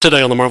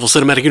Today on the Marvel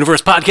Cinematic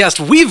Universe podcast,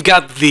 we've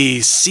got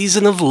the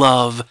Season of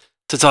Love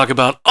to talk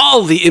about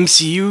all the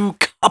MCU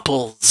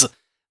couples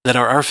that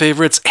are our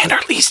favorites and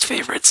our least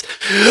favorites.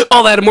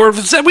 All that and more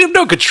that we have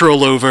no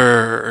control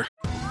over.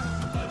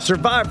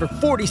 Survivor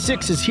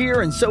 46 is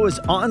here, and so is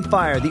On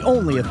Fire, the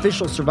only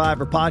official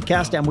Survivor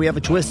podcast, and we have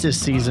a twist this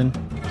season.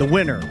 The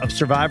winner of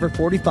Survivor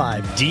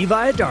 45, Dee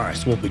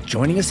Valladares, will be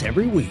joining us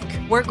every week.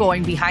 We're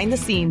going behind the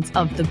scenes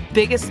of the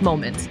biggest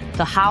moments,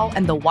 the how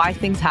and the why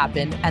things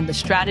happen, and the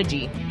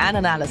strategy and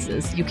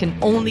analysis you can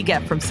only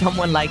get from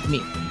someone like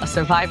me, a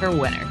Survivor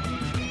winner.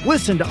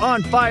 Listen to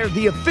On Fire,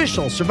 the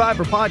official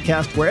Survivor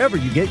podcast, wherever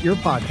you get your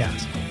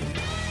podcast.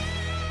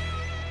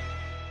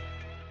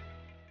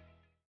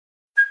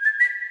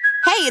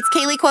 Hey, it's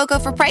Kaylee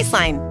Cuoco for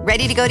Priceline.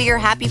 Ready to go to your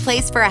happy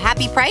place for a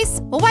happy price?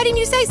 Well, why didn't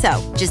you say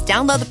so? Just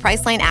download the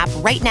Priceline app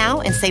right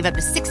now and save up to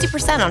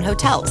 60% on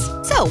hotels.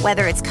 So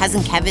whether it's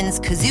Cousin Kevin's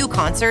Kazoo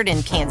Concert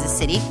in Kansas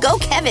City, go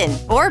Kevin,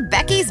 or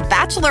Becky's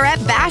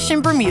Bachelorette Bash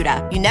in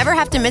Bermuda, you never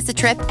have to miss a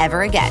trip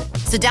ever again.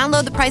 So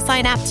download the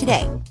Priceline app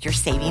today. Your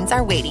savings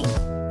are waiting.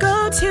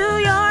 Go to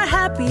your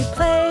happy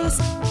place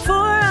for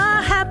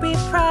a happy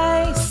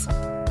price.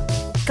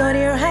 Go to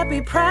your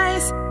happy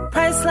price,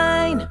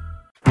 Priceline.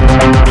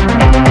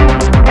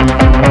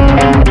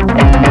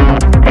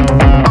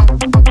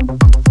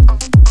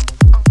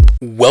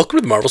 Welcome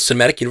to the Marvel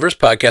Cinematic Universe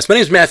podcast. My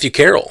name is Matthew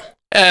Carroll.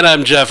 And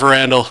I'm Jeff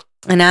Randall.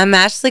 And I'm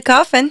Ashley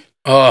Coffin.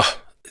 Oh,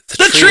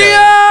 The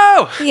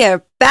trio! We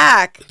are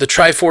back. The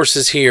Triforce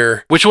is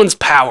here. Which one's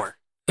power?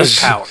 Who's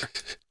power?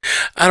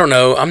 I don't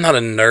know. I'm not a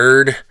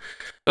nerd.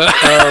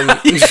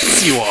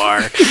 Yes, you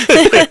are.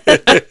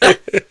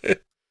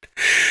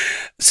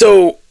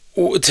 So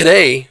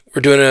today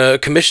we're doing a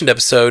commissioned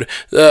episode.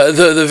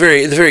 The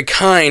very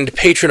kind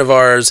patron of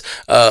ours,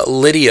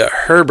 Lydia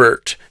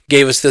Herbert,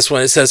 gave us this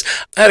one. It says,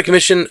 I had a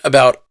commission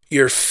about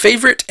your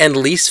favorite and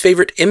least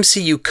favorite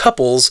MCU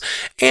couples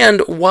and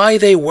why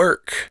they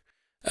work.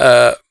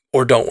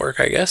 Or don't work,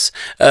 I guess.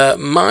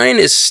 Mine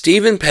is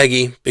Steve and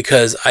Peggy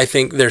because I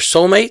think they're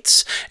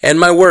soulmates, and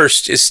my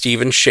worst is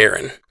Steve and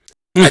Sharon.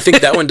 I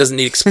think that one doesn't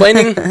need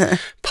explaining.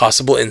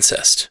 Possible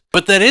incest.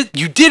 But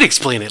you did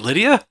explain it,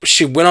 Lydia.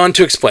 She went on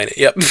to explain it,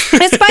 yep.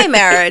 It's by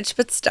marriage,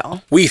 but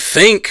still. We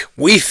think.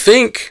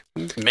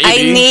 Maybe. I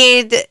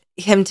need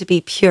him to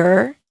be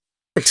pure.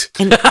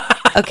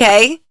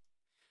 Okay?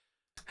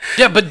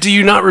 Yeah, but do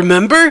you not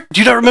remember?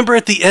 Do you not remember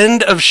at the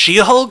end of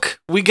She-Hulk?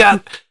 We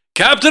got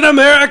Captain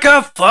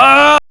America,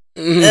 fuck!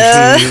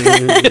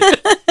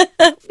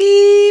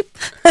 Beep.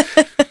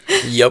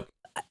 Yep.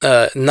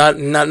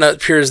 Not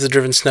pure as the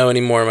driven snow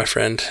anymore, my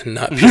friend.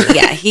 Not pure.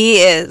 Yeah,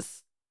 he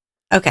is.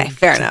 Okay,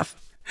 fair enough.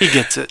 He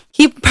gets it.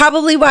 He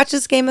probably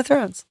watches Game of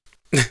Thrones.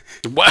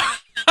 What?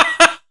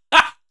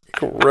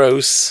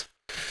 Gross.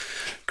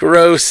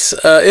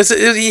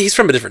 He's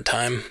from a different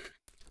time.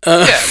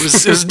 Yeah, it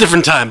was a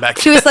different time back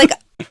then. She was like,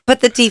 but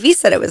the TV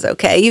said it was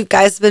okay. You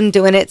guys have been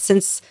doing it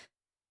since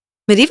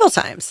medieval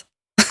times.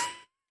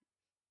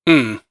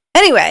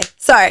 Anyway,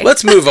 sorry.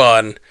 Let's move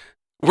on.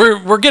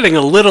 We're getting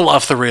a little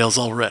off the rails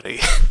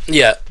already.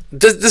 Yeah,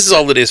 this is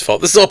all Lydia's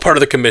fault. This is all part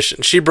of the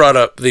commission. She brought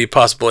up the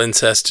possible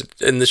incest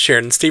in the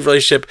Sharon and Steve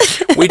relationship.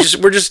 We're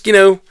just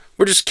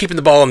keeping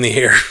the ball in the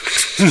air.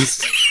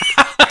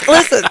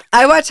 Listen,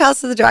 I watched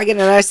House of the Dragon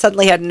and I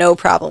suddenly had no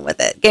problem with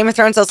it. Game of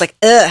Thrones, I was like,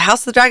 ugh,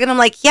 House of the Dragon. I'm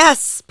like,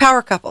 yes,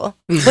 power couple.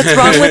 What's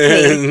wrong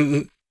with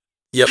me?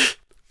 Yep.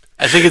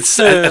 I think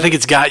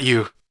it's got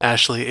you,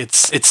 Ashley.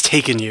 It's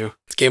taken you.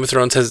 Game of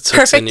Thrones has its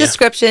hooks Perfect in ya.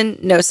 description,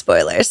 no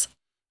spoilers.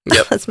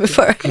 Yep. Let's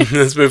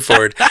move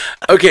forward.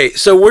 Okay,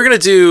 so we're going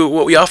to do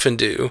what we often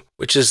do,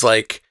 which is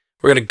like,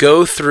 we're going to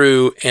go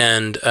through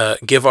and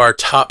give our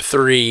top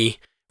three.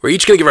 We're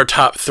each going to give our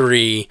top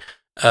three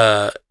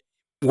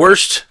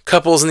worst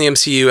couples in the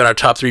MCU and our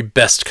top three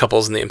best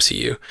couples in the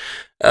MCU.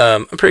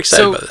 I'm pretty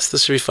excited about this.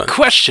 This should be fun.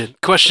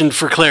 Question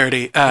for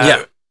clarity.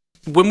 Yeah.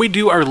 When we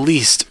do our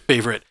least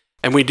favorite,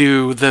 and we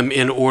do them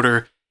in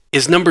order,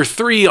 is number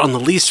 3 on the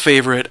least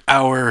favorite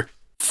our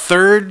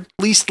third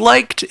least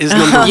liked? Is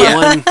number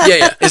 1?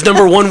 Yeah. Is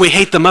number 1 we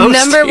hate the most?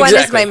 Number 1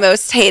 Exactly. is my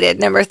most hated.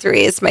 Number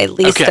 3 is my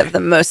least of the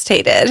most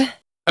hated.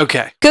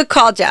 Okay. Good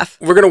call, Jeff.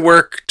 We're going to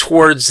work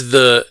towards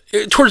the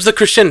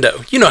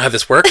crescendo. You know how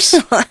this works.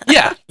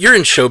 Yeah. You're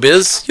in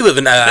showbiz. You live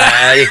in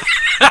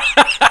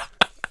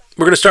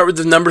We're going to start with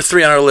the number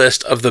 3 on our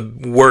list of the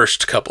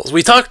worst couples.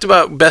 We talked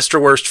about best or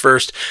worst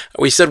first.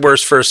 We said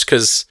worst first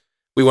because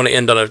we want to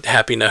end on a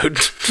happy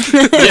note.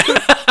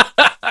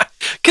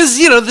 Because,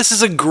 this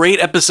is a great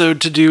episode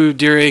to do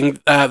during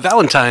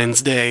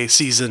Valentine's Day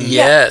season.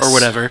 Yes. Or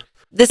whatever.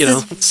 This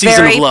is Season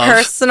very of Love.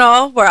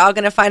 personal. We're all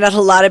going to find out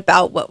a lot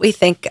about what we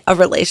think a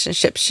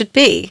relationship should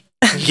be.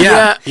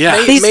 Yeah.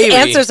 These maybe.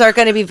 answers are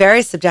going to be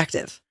very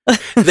subjective.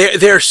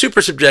 They're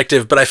super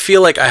subjective, but I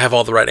feel like I have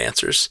all the right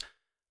answers.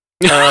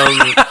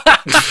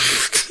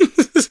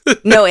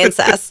 No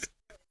incest.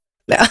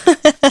 No.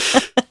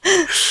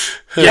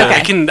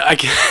 Yeah, Okay.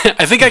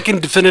 I think I can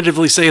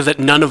definitively say that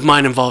none of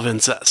mine involve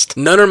incest.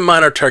 None of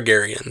mine are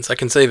Targaryens. I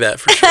can say that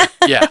for sure.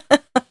 Yeah.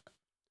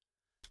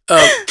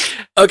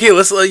 Okay,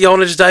 y'all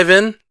want to just dive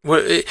in?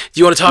 Do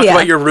you want to talk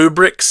about your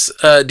rubrics?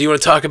 Do you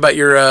want to talk about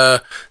your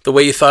the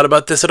way you thought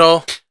about this at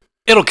all?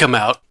 It'll come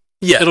out.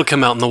 Yeah. It'll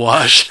come out in the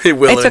wash. It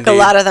will. I took a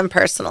lot of them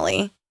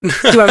personally. Do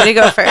you want me to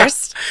go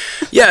first?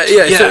 Yeah.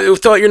 So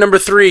throw out your number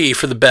 3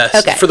 for the best.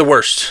 Okay. For the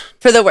worst.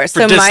 For the worst.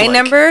 For So dislike. my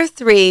number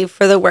 3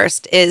 for the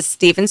worst is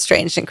Stephen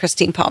Strange and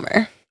Christine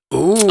Palmer.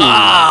 Ooh,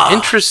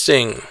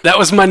 interesting. That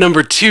was my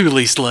number 2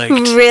 least liked.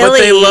 Really? But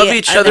they love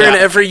each other in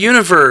every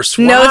universe.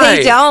 Why? No,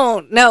 they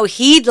don't. No,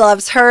 he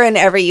loves her in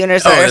every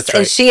universe, that's right.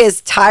 and she is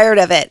tired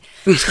of it.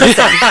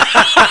 Listen,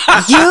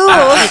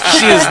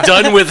 She is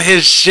done with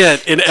his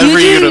shit in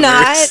every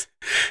universe.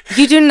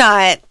 You do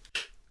not,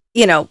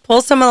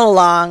 pull someone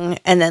along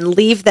and then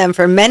leave them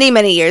for many,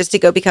 many years to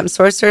go become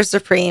Sorcerer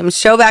Supreme,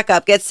 show back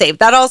up, get saved.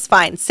 That all's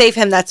fine. Save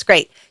him. That's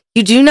great.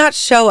 You do not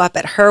show up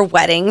at her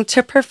wedding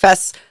to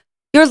profess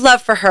your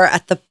love for her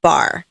at the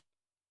bar.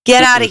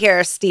 Get out of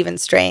here, Stephen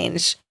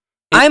Strange.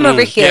 I'm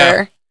over here.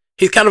 Yeah.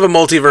 He's kind of a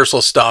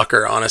multiversal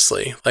stalker,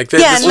 honestly. Like,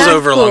 this was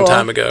over a long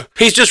time ago.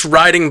 He's just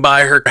riding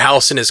by her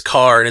house in his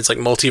car, and it's like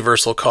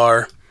multiversal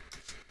car.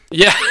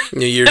 Yeah.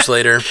 Years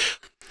later.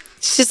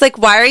 She's like,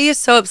 why are you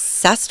so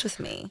obsessed with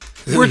me?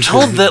 We're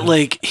told that,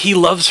 like, he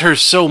loves her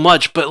so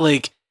much, but,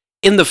 like,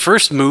 in the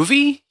first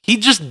movie, he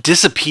just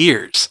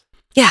disappears.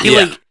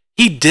 Yeah.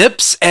 He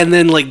dips and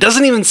then, like,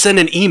 doesn't even send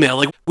an email.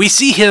 Like, we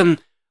see him,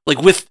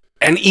 like, with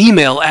an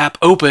email app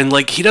open.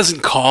 Like, he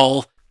doesn't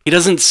call. He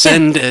doesn't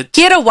send it.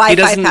 He had a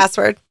Wi-Fi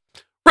password.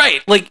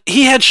 Right. Like,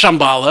 he had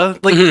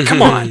Shambhala. Like,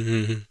 come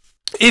on.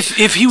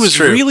 If he was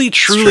really,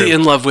 truly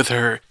in love with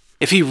her,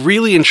 if he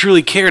really and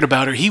truly cared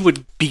about her, he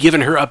would be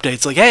giving her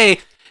updates like, hey,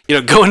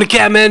 going to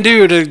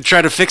Kathmandu to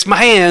try to fix my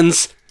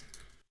hands.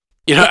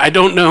 I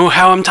don't know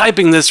how I'm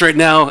typing this right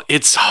now.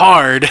 It's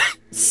hard.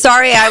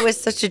 Sorry I was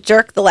such a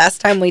jerk the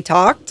last time we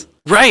talked.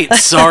 Right.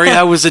 Sorry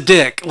I was a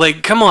dick.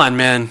 Like, come on,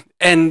 man.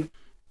 And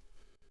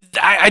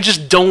I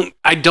just don't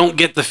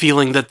get the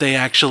feeling that they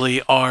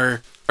actually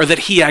are, or that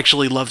he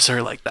actually loves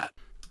her like that.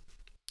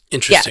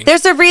 Interesting. Yeah,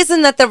 there's a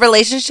reason that the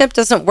relationship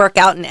doesn't work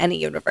out in any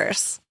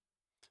universe.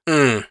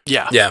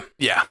 Yeah.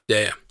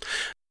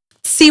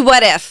 See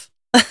What If.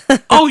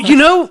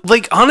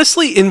 Like,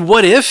 honestly, in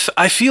What If,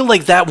 I feel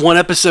like that one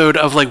episode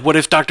of, like, what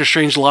if Doctor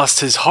Strange lost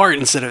his heart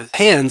instead of his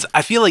hands,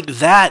 I feel like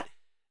that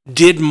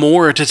did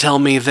more to tell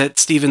me that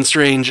Stephen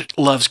Strange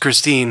loves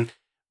Christine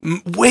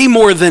way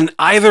more than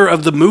either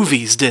of the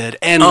movies did.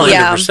 And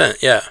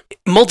 100%, yeah.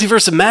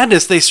 Multiverse of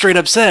Madness, they straight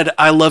up said,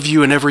 I love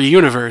you in every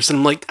universe. And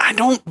I'm like, I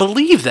don't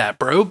believe that,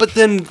 bro. But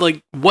then,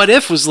 like, What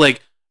If was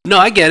like, no,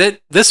 I get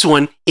it.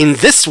 In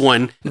this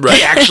one,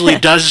 he actually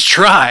does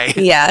try.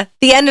 Yeah.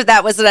 The end of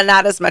that was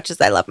not as much as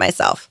I love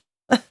myself.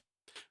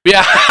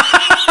 Yeah.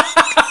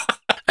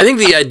 I think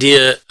the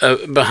idea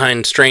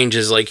behind Strange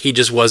is, like, he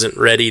just wasn't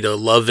ready to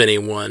love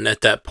anyone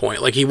at that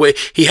point. Like, he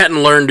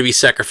hadn't learned to be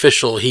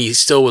sacrificial. He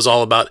still was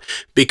all about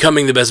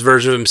becoming the best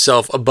version of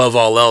himself above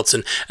all else.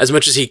 And as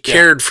much as he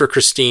cared for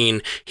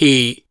Christine,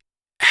 he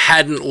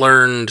hadn't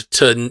learned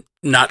to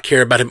not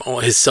care about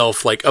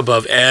himself, like,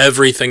 above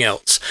everything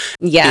else.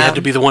 Yeah. He had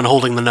to be the one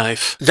holding the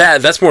knife.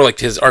 That's more like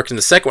his arc in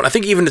the second one. I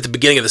think even at the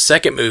beginning of the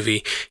second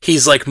movie,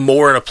 he's, like,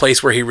 more in a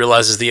place where he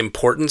realizes the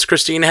importance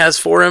Christine has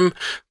for him.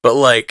 But,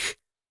 like,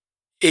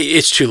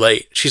 it's too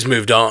late. She's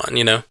moved on,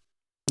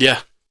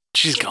 Yeah.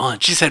 She's gone.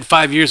 She's had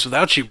 5 years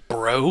without you,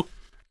 bro.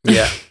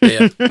 Yeah.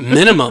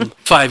 Minimum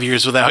 5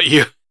 years without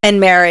you.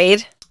 And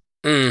married.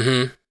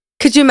 Mm-hmm.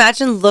 Could you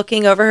imagine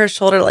looking over her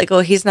shoulder like,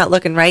 oh, he's not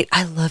looking right?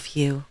 I love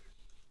you.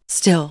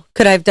 Still,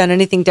 could I have done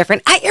anything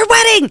different at your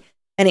wedding?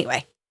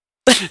 Anyway.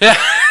 That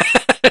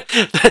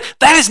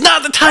is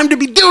not the time to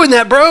be doing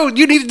that, bro.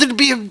 You needed to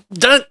be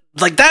done.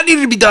 Like, that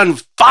needed to be done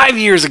 5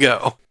 years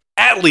ago,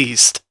 at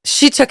least.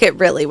 She took it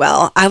really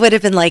well. I would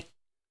have been like,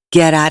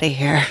 get out of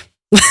here.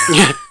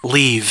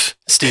 Leave,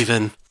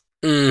 Stephen.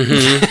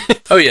 Mm-hmm.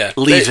 Oh, yeah.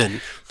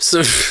 Leaving.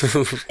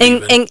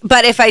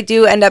 But if I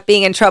do end up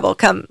being in trouble,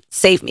 come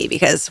save me,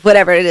 because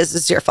whatever it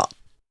is your fault.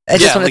 I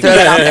just want to throw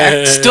that out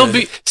there. Still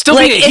be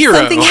like, a hero. If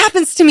something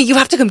happens to me, you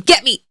have to come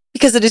get me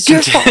because it is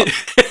your fault.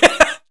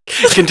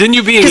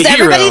 Continue being a hero. Because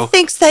everybody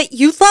thinks that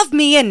you love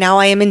me, and now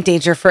I am in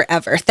danger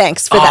forever.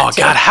 Thanks for that. Oh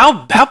God,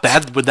 how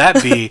bad would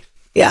that be?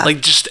 Yeah,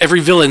 like, just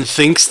every villain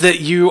thinks that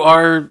you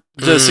are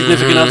the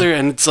significant other,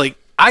 and it's like,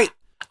 I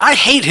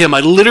hate him. I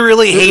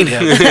literally hate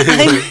him.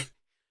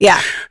 Yeah.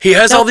 He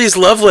has all these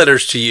love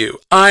letters to you.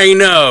 I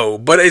know,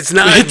 but it's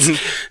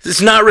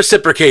not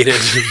reciprocated.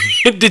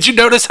 Did you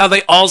notice how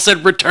they all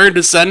said return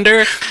to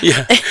sender?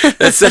 Yeah.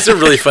 That's a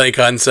really funny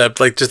concept.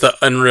 Like, just the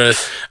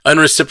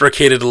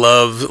unreciprocated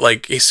love,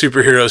 like a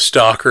superhero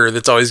stalker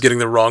that's always getting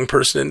the wrong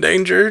person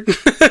endangered.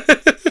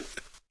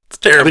 It's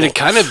terrible. I mean, it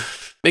kind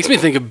of makes me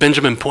think of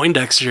Benjamin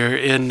Poindexter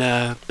in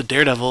the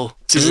Daredevil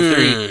season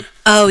 3.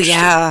 Oh,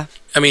 yeah.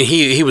 I mean,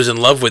 he was in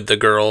love with the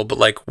girl, but,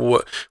 like,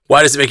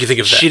 why does it make you think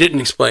of that? She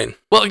didn't explain.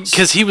 Well,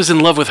 because he was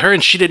in love with her,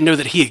 and she didn't know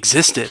that he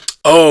existed.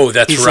 Oh,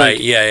 that's right.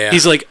 Like, yeah.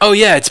 He's like, oh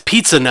yeah, it's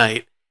pizza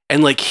night,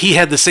 and like he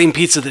had the same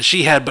pizza that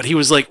she had, but he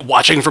was like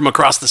watching from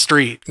across the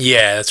street.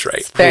 Yeah, that's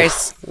right. Very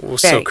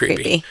so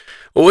creepy.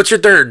 Well, what's your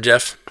third,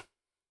 Jeff?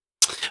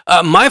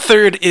 My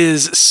third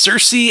is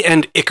Cersei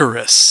and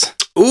Icarus.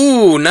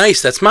 Ooh,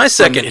 nice. That's my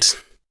second.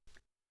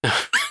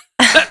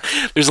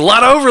 There's a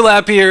lot of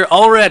overlap here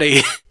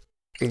already.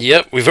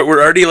 Yep,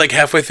 we're already like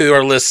halfway through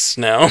our lists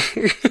now.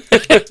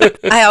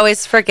 I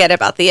always forget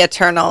about the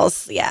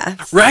Eternals. Yeah.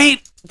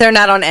 Right? They're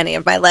not on any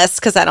of my lists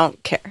because I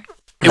don't care.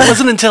 It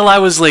wasn't until I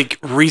was like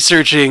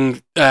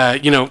researching,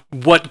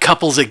 what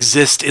couples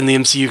exist in the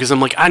MCU because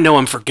I'm like, I know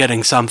I'm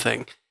forgetting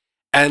something.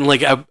 And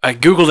like I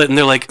Googled it and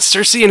they're like,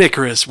 Cersei and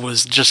Icarus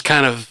was just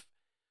kind of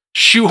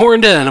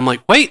shoehorned in. I'm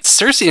like, wait,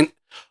 Cersei and...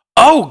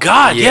 Oh,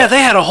 God, yeah,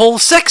 they had a whole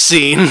sex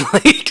scene.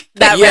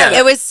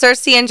 It was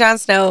Cersei and Jon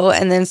Snow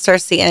and then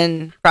Cersei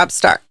and Robb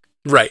Stark.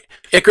 Right.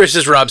 Icarus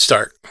is Robb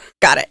Stark.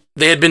 Got it.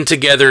 They had been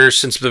together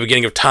since the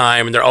beginning of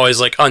time, and they're always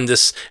like on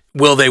this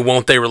will they,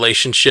 won't they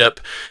relationship.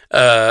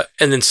 And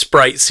then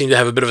Sprite seemed to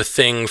have a bit of a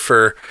thing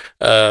for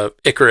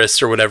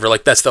Icarus or whatever.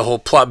 Like, that's the whole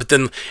plot. But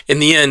then in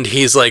the end,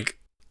 he's like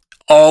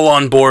all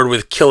on board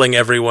with killing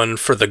everyone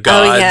for the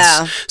gods. Oh,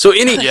 yeah. So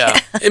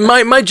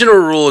my general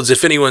rule is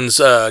if anyone's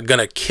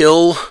gonna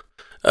kill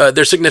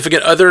their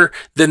significant other,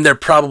 then they're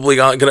probably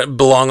gonna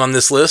belong on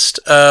this list.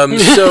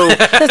 So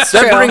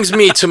that brings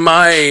me to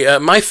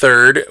my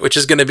third, which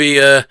is gonna be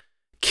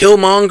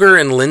Killmonger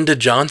and Linda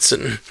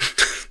Johnson.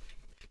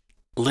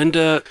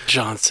 Linda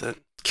Johnson.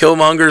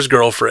 Killmonger's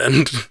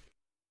girlfriend.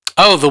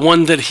 Oh, the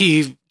one that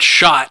he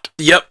shot.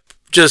 Yep.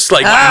 Just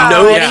like I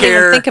no didn't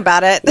care even think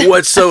about it.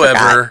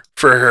 whatsoever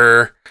for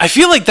her. I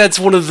feel like that's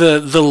one of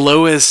the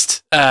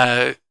lowest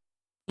level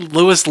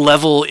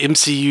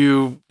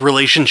MCU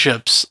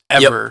relationships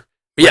ever.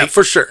 Yep. Yeah,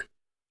 for sure.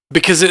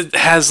 Because it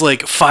has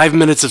like 5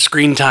 minutes of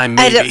screen time,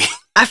 maybe.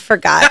 I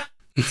forgot,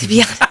 to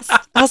be honest.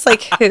 I was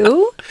like,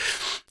 who?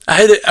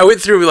 I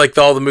went through like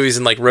all the movies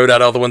and like wrote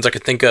out all the ones I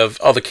could think of,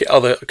 all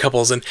the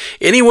couples, and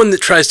anyone that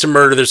tries to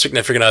murder their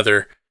significant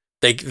other,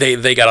 they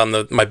got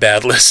on my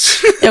bad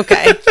list.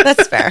 Okay,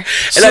 that's fair.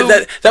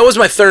 And that was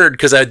my third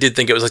because I did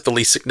think it was like the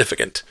least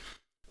significant.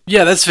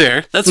 Yeah, that's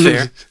fair. That's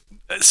fair.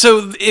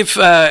 So if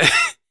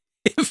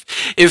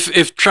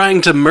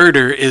trying to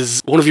murder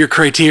is one of your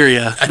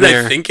criteria, and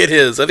I think it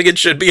is. I think it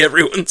should be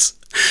everyone's.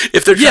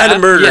 If they're trying to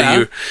murder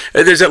you,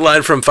 there's that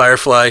line from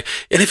Firefly,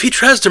 and if he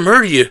tries to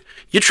murder you,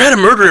 you try to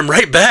murder him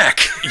right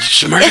back. You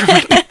should murder him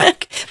right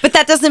back. But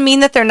that doesn't mean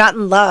that they're not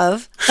in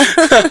love.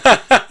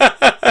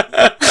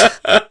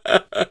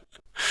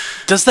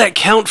 Does that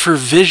count for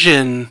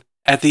Vision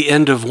at the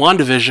end of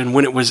WandaVision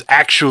when it was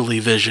actually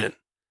Vision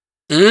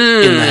in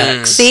the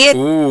Hex? See it?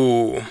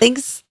 Ooh.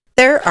 Thinks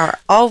there are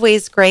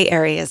always gray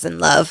areas in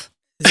love.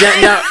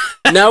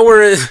 Now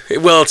we're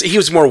he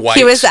was more white.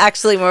 He was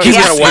actually more. He's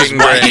kind of white and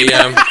gray.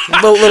 Yeah,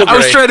 little gray. I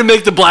was trying to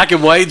make the black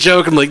and white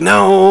joke. I'm like,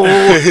 no,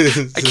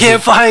 I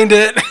can't find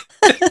it.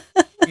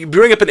 You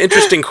bring up an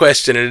interesting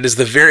question, and it is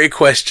the very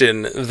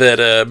question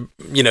that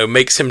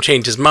makes him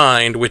change his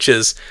mind, which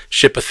is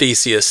ship of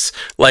Theseus.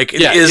 Like,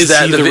 is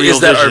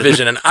that our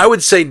vision? And I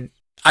would say,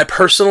 I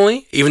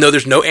personally, even though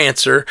there's no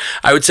answer,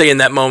 I would say in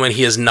that moment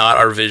he is not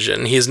our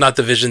vision. He is not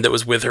the vision that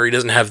was with her. He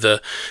doesn't have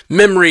the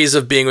memories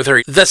of being with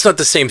her. That's not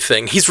the same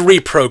thing. He's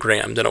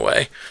reprogrammed in a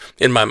way,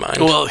 in my mind.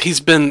 Well,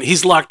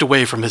 he's locked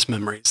away from his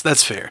memories.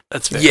 That's fair.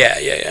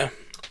 Yeah.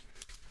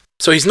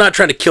 So he's not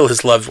trying to kill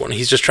his loved one.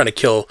 He's just trying to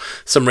kill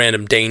some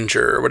random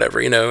danger or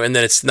whatever, and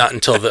then it's not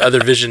until the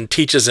other vision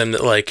teaches him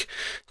that, like,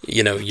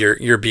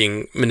 you're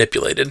being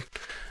manipulated.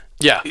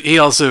 Yeah. He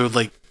also,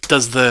 like,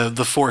 does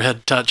the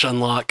forehead touch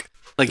unlock.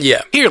 Like,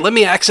 yeah. Here, let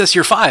me access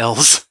your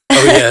files.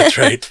 Oh, yeah, that's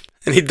right.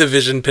 I need the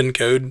vision pin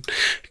code.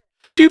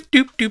 Doop,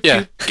 doop, doop,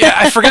 yeah. doop. Yeah,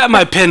 I forgot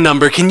my pin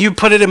number. Can you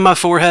put it in my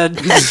forehead?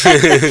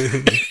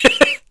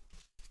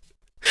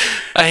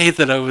 I hate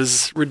that I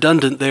was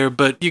redundant there,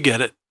 but you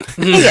get it.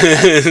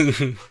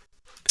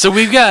 So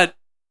we've got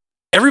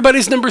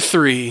everybody's number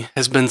 3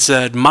 has been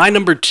said. My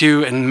number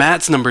 2 and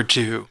Matt's number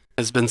 2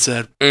 has been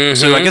said. Mm-hmm.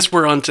 So I guess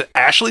we're on to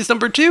Ashley's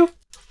number 2.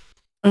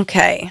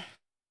 Okay.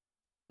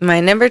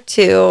 My number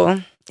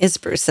 2 is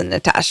Bruce and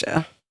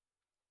Natasha.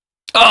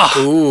 Oh.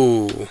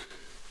 Ooh.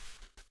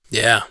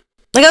 Yeah.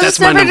 Like, I just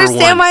never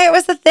understand why it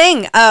was a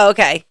thing. Oh,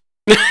 okay.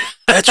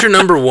 That's your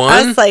number 1?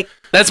 I was like,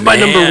 that's my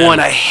number 1.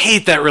 I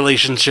hate that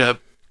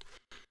relationship.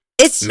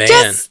 It's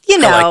just, I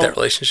like that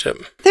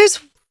relationship.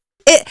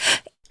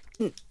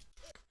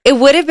 It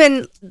would have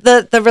been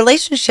the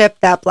relationship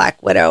that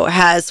Black Widow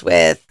has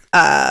with,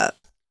 that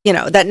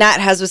Nat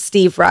has with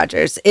Steve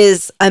Rogers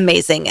is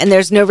amazing. And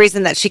there's no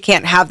reason that she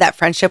can't have that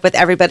friendship with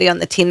everybody on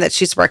the team that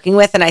she's working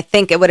with. And I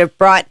think it would have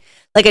brought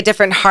like a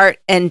different heart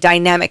and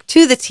dynamic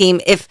to the team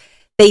if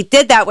they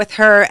did that with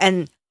her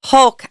and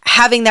Hulk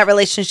having that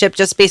relationship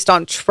just based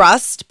on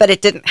trust, but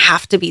it didn't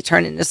have to be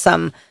turned into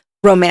some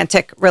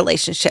romantic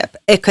relationship.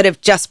 It could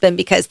have just been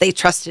because they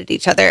trusted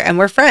each other and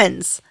were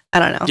friends. I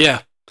don't know.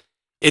 Yeah.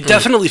 It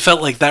definitely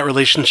felt like that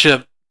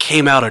relationship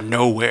came out of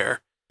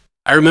nowhere.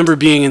 I remember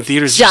being in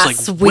theaters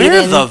just like,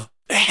 where the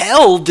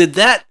hell did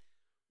that?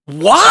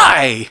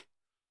 Why?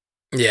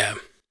 Yeah.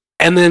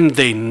 And then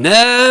they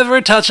never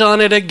touch on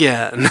it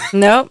again.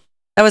 Nope.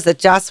 That was a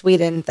Joss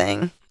Whedon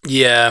thing.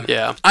 Yeah.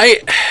 Yeah.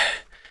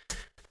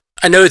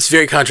 I know it's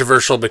very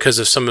controversial because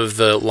of some of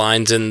the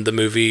lines in the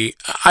movie.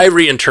 I've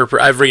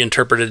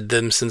reinterpreted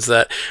them since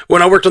that.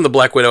 When I worked on the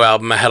Black Widow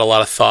album, I had a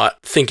lot of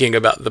thought thinking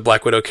about the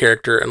Black Widow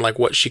character and like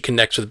what she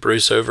connects with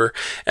Bruce over.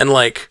 And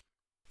like,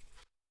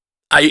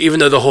 even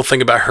though the whole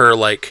thing about her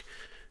like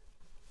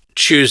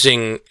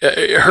choosing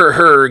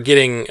her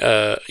getting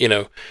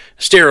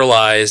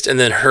sterilized and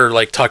then her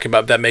like talking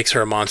about that makes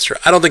her a monster.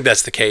 I don't think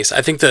that's the case.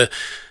 I think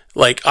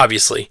like,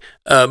 obviously.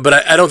 But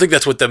I don't think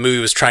that's what the movie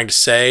was trying to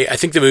say. I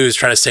think the movie was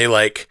trying to say,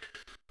 like,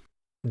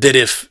 that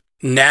if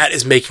Nat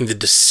is making the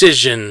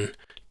decision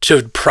to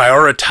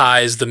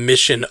prioritize the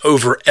mission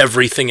over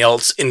everything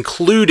else,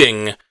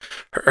 including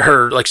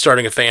her like,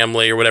 starting a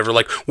family or whatever,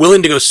 like,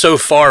 willing to go so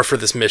far for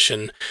this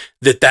mission,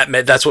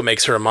 that's what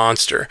makes her a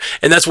monster.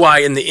 And that's why,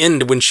 in the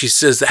end, when she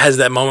has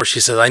that moment where she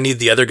says, I need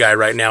the other guy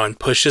right now, and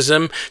pushes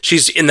him,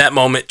 she's, in that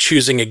moment,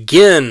 choosing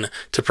again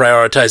to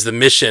prioritize the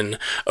mission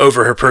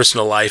over her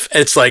personal life.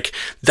 And it's like,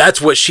 that's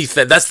what she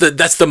that's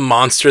the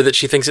monster that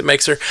she thinks it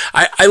makes her.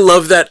 I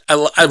love that.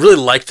 I really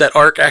like that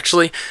arc,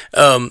 actually.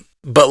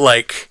 But,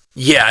 like,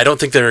 yeah, I don't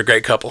think they're a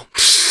great couple.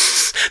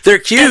 They're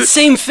cute. That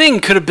same thing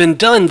could have been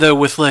done, though,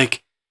 with,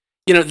 like,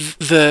 you know,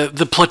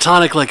 the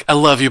platonic, like, I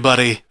love you,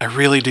 buddy. I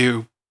really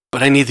do.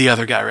 But I need the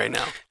other guy right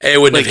now.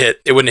 It wouldn't have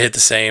hit the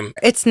same.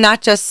 It's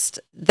not just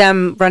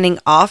them running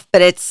off,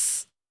 but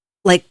it's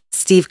like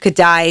Steve could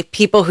die.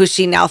 People who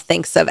she now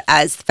thinks of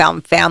as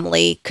found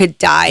family could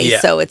die. Yeah.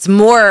 So it's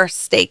more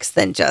stakes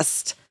than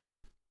just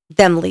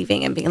them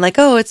leaving and being like,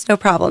 oh, it's no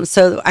problem.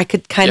 So I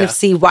could kind of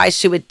see why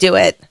she would do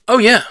it. Oh,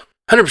 yeah.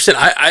 100%.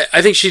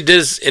 I think she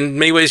does, in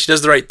many ways, she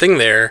does the right thing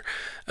there.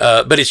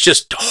 But it's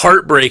just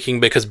heartbreaking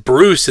because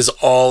Bruce is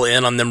all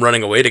in on them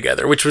running away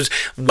together, which was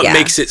what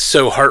makes it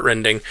so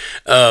heartrending.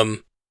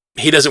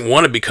 He doesn't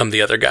want to become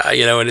the other guy,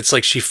 you know, and it's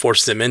like she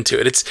forced him into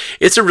it.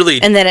 It's a really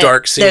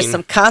dark scene. There's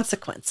some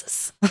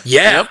consequences.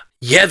 Yeah.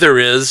 Yeah, there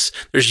is.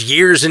 There's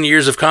years and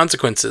years of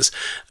consequences.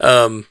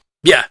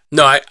 Yeah.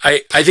 No,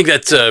 I think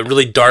that's a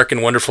really dark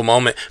and wonderful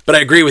moment, but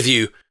I agree with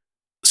you.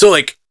 So,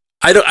 like,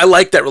 I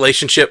like that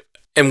relationship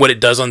and what it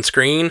does on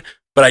screen,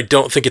 but I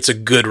don't think it's a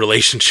good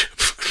relationship.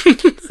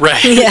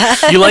 Right. Yeah.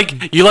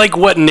 You like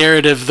what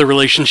narrative the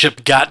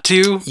relationship got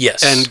to,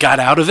 yes, and got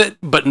out of it,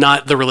 but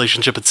not the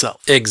relationship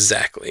itself.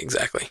 Exactly.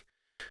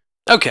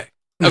 Okay.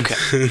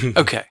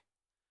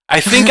 I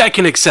think I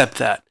can accept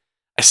that.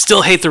 I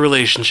still hate the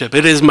relationship.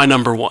 It is my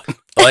number one.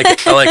 I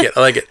like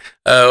it.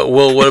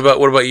 Well, what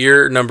about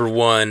your number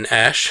one,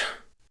 Ash?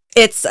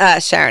 It's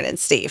Sharon and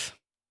Steve.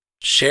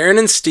 Sharon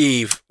and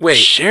Steve. Wait.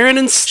 Sharon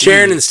and Steve.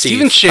 Sharon and Steve.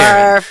 Steve and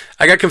Sharon.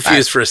 I got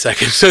confused for a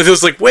second. So it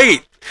was like,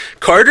 wait,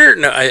 Carter?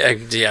 No, I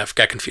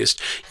got confused.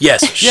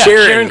 Yes,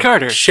 Sharon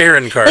Carter.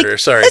 Sharon Carter, like,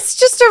 sorry. It's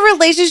just a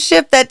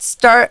relationship that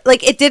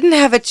it didn't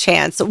have a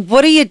chance.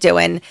 What are you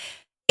doing?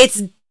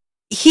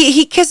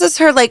 He kisses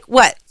her like,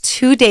 what,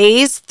 3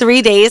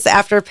 days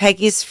after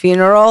Peggy's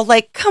funeral?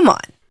 Like, come on.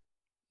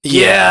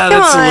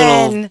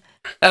 Yeah,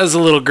 that was a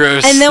little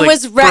gross. And then like,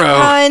 was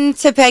retcon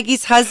to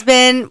Peggy's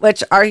husband,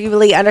 which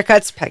arguably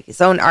undercuts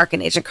Peggy's own arc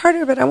in Agent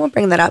Carter, but I won't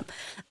bring that up.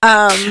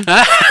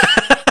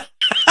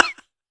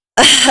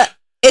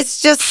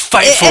 It's just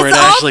fight for it,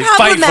 Ashley.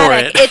 Fight for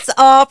it. It's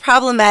all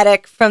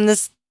problematic from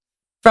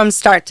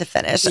start to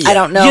finish. Yeah. I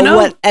don't know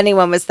what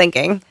anyone was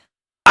thinking.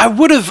 I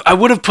would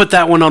have put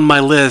that one on my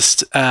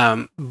list,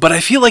 but I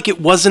feel like it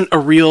wasn't a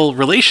real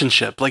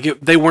relationship. Like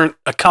they weren't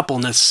a couple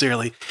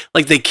necessarily.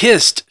 Like they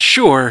kissed,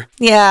 sure,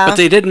 yeah, but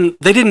they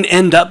didn't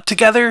end up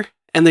together,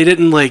 and they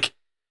didn't like,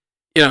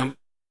 you know,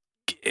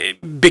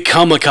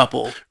 become a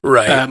couple,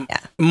 right?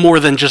 More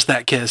than just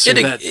that kiss.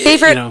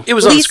 It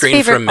was on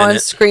screen for a minute.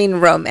 On-screen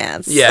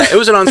romance. Yeah, it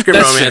was an on-screen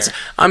romance. Fair.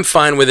 I'm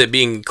fine with it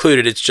being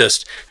included. It's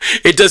just,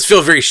 it does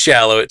feel very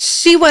shallow.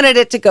 She wanted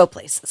it to go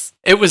places.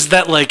 It was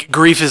that like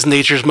grief is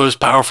nature's most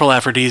powerful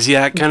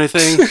aphrodisiac kind of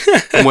thing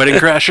from Wedding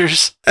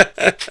Crashers.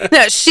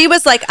 No, she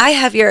was like, I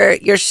have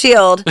your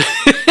shield.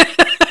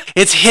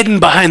 It's hidden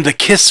behind the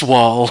kiss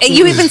wall. And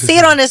you even see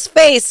it on his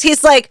face.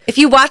 He's like, if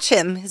you watch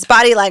him, his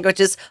body language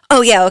is,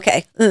 oh yeah,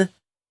 okay.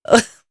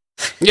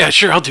 Yeah,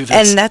 sure, I'll do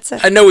this. And that's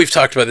it. I know we've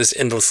talked about this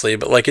endlessly,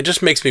 but like it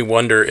just makes me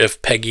wonder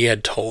if Peggy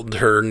had told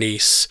her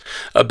niece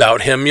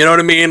about him. You know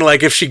what I mean?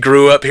 Like if she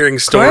grew up hearing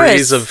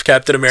stories of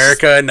Captain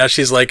America, and now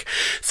she's like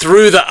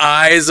through the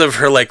eyes of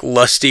her like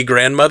lusty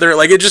grandmother.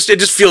 Like it just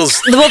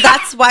feels. Well,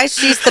 that's why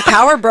she's the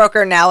power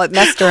broker now. It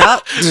messed her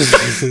up.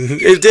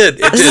 It did.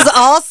 This is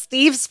all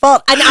Steve's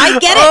fault, and I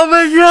get it. Oh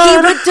my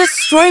God. He would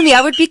destroy me.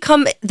 I would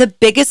become the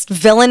biggest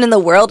villain in the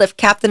world if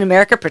Captain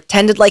America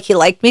pretended like he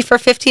liked me for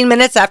 15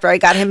 minutes after I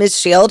got him his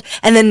shield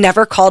and then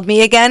never called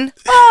me again.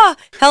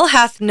 Hell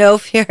hath no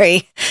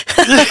fury.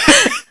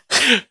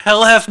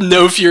 Hell hath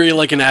no fury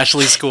like an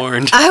Ashley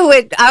scorned.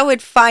 I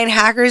would find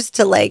hackers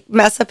to like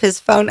mess up his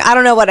phone. I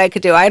don't know what I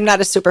could do. I'm not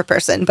a super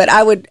person, but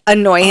I would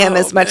annoy him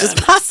as much as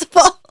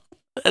possible.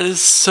 That is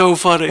so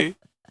funny.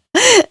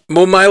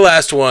 Well, my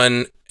last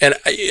one, and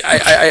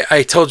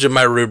I told you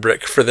my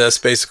rubric for this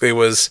basically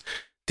was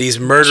These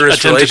murderous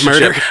Attempted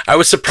relationship. murder. I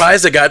was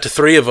surprised I got to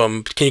 3 of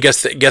them. Can you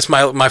guess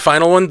my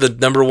final one? The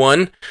number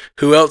 1.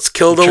 Who else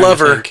killed a Trying to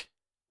lover? think.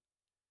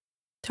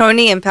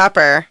 Tony and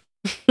Pepper.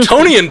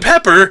 Tony and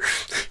Pepper.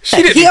 She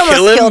didn't He almost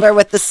kill him. killed her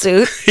with the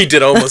suit. He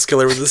did almost kill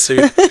her with the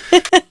suit.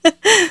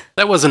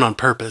 That wasn't on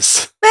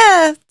purpose.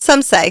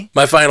 Some say.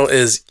 My final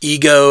is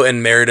Ego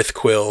and Meredith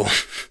Quill.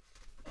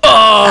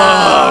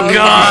 Oh,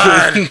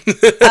 God.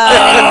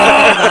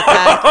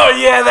 Oh,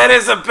 yeah, that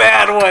is a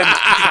bad one.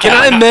 Can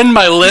I amend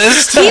my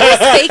list? He was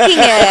faking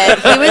it.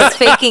 He was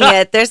faking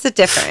it. There's a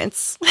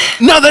difference.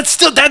 No,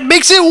 that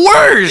makes it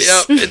worse.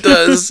 Yep, it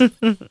does.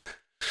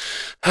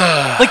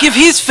 Like, if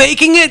he's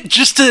faking it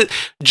just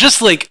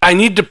like, I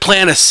need to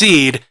plant a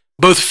seed,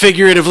 both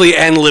figuratively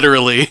and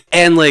literally,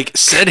 and like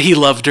said he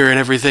loved her and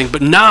everything,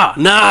 but no.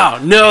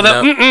 But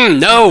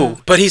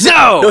he's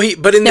No!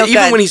 But even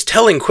good. when he's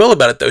telling Quill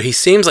about it, though, he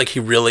seems like he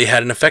really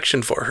had an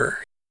affection for her.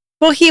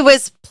 Well, he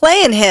was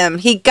playing him.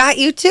 He got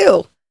you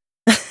too.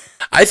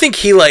 I think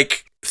he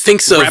like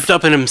thinks of Wrapped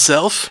up in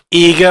himself,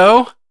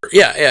 ego.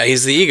 yeah,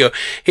 he's the ego.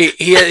 He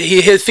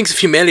thinks of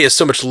humanity as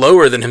so much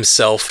lower than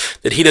himself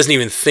that he doesn't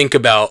even think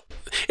about.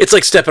 It's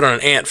like stepping on an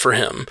ant for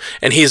him,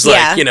 and he's like,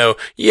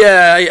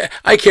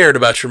 I cared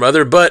about your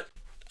mother, but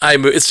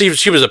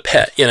she was a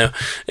pet,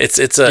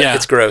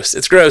 It's gross.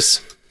 It's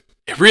gross.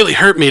 It really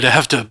hurt me to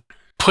have to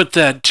put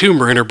that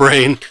tumor in her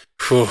brain.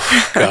 Oh,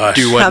 gosh,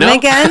 Do what Come now?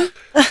 again?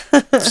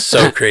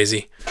 so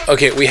crazy.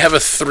 Okay, we have a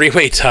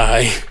 3-way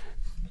tie,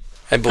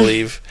 I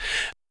believe.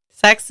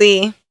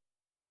 Sexy.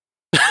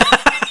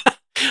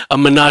 A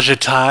menage a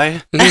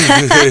tie.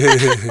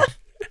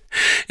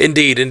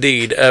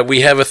 Indeed.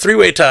 We have a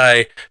 3-way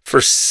tie for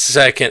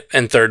 2nd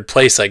and 3rd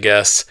place, I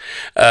guess.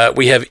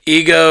 We have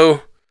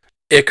Ego,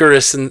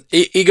 Icarus, and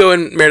Ego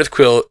and Meredith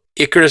Quill,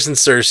 Icarus and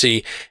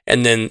Cersei,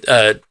 and then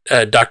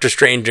Doctor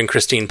Strange and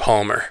Christine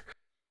Palmer.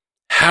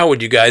 How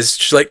would you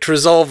guys like to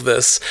resolve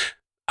this?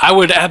 I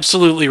would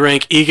absolutely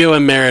rank Ego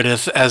and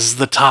Meredith as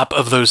the top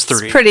of those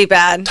 3. It's pretty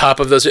bad. Top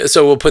of those,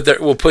 so we'll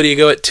put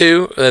Ego at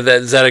 2.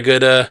 Is that a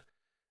good?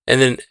 And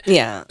then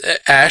Yeah.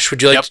 Ash,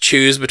 would you like to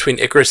choose between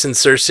Icarus and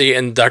Cersei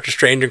and Doctor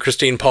Strange and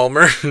Christine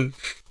Palmer?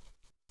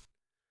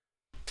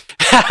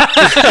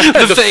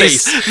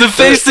 the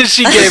face that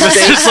she gave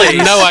us, just like,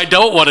 no, I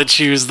don't want to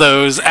choose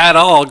those at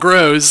all.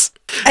 Gross.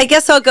 I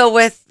guess I'll go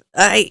with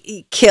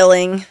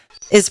killing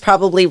is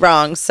probably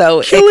wrong.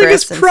 So Killing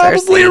Icarus is and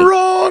probably Cersei.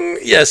 wrong.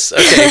 Yes.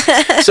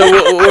 Okay. So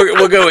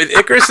we'll go with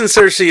Icarus and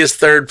Cersei as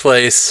 3rd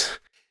place.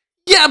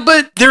 Yeah,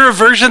 but there are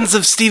versions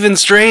of Stephen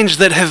Strange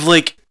that have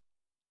like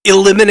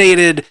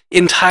eliminated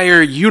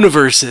entire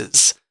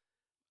universes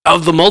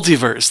of the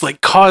multiverse, like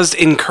caused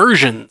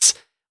incursions.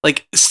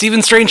 Like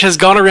Stephen Strange has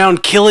gone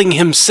around killing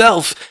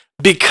himself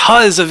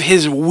because of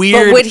his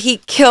weird. But would he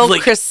kill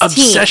like, Christine?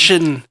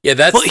 obsession? Yeah,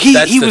 that's he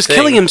the was thing.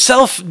 killing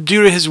himself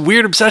due to his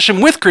weird obsession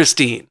with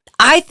Christine.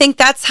 I think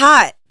that's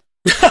hot.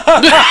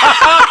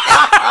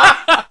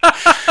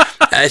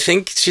 I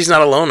think she's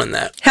not alone in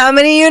that. How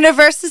many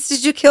universes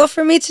did you kill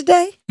for me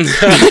today?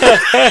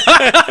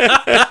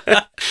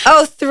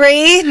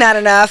 3? Not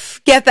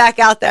enough. Get back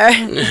out there.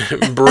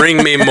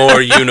 Bring me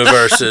more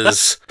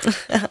universes.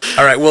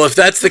 All right. Well, if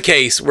that's the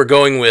case, we're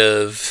going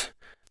with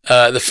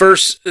the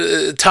first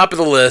top of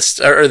the list,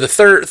 or the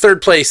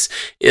third place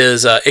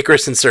is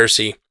Icarus and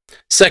Cersei.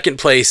 2nd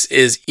place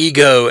is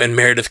Ego and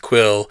Meredith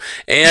Quill,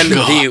 and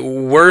the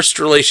worst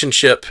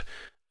relationship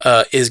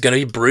is going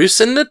to be Bruce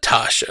and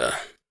Natasha.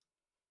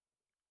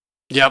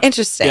 Yep.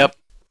 Interesting. Yep.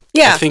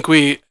 Yeah, I think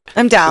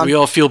I'm down. we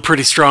all feel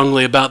pretty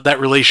strongly about that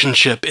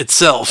relationship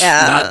itself,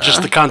 Yeah. not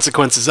just the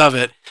consequences of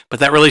it, but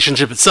that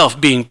relationship itself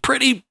being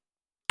pretty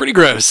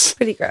gross.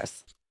 Pretty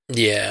gross.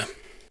 Yeah.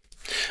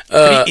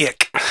 Pretty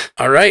ick.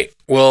 All right.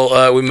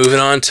 Well, we're moving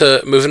on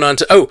to.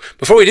 Oh,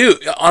 before we do,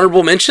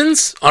 honorable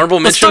mentions. Honorable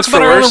Let's mentions talk about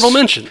for our worst. honorable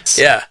mentions.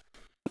 Yeah,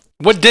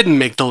 What didn't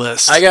make the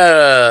list? I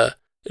got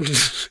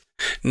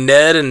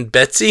Ned and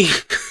Betsy.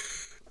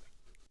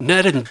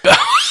 Ned and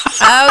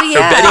Oh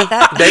yeah,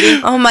 Betty.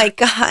 Betty. Oh my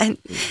god.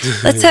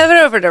 Let's have it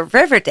over to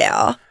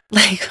Riverdale.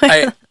 Like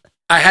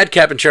I had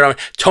Cap and Cherry on.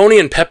 Tony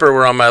and Pepper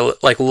were on my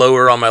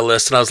lower on my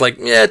list, and I was like,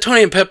 yeah,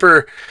 Tony and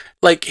Pepper.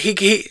 Like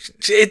he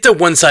it's a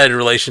one-sided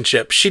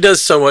relationship. She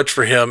does so much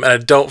for him, and I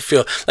don't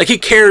feel like he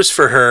cares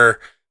for her.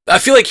 I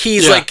feel like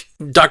he's like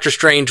Doctor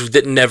Strange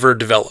that never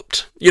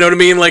developed. You know what I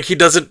mean? Like he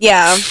doesn't.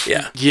 Yeah.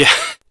 Yeah.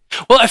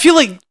 Well, I feel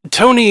like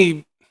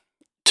Tony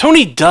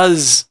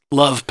does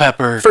love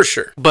Pepper For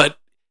sure. but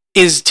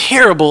is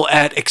terrible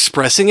at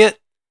expressing it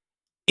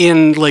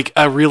in like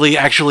a really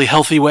actually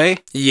healthy way.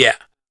 Yeah.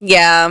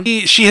 Yeah.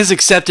 She has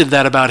accepted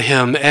that about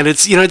him, and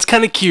it's it's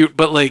kind of cute,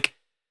 but like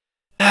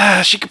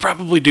she could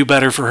probably do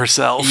better for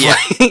herself. Yeah.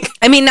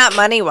 I mean, not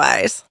money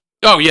wise.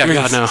 Oh yeah,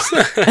 God no.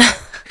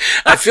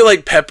 I feel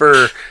like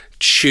Pepper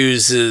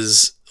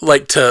chooses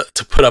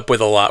to put up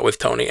with a lot with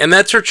Tony, and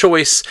that's her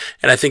choice,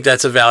 and I think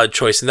that's a valid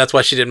choice, and that's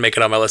why she didn't make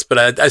it on my list.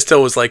 But I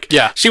still was like,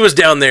 Yeah. she was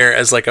down there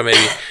as like a maybe.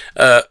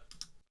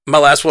 My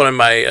last one in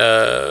my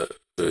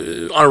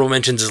honorable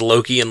mentions is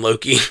Loki and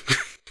Loki.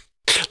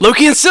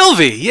 Loki and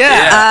Sylvie.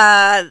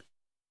 Yeah.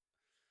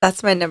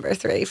 That's my number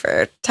 3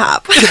 for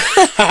top.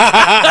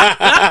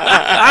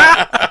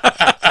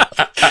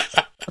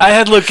 I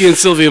had Loki and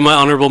Sylvie in my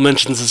honorable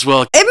mentions as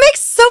well. It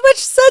makes so much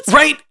sense.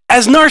 Right?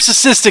 As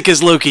narcissistic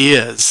as Loki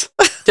is.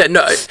 Yeah,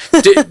 no.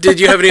 Did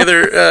you have any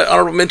other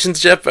honorable mentions,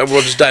 Jeff?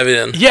 We'll just dive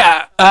in.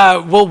 Yeah.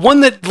 Well, one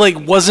that like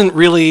wasn't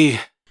really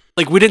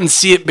like we didn't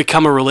see it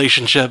become a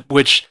relationship,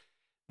 which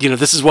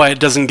this is why it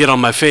doesn't get on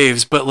my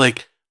faves. But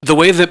like the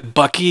way that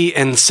Bucky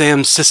and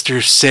Sam's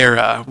sister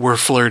Sarah were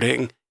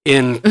flirting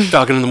in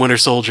Falcon and the Winter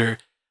Soldier,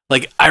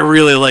 like I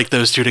really like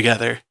those two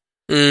together.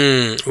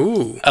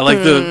 Ooh. I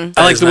like the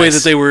way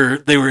that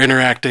they were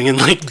interacting, and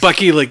like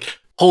Bucky like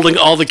holding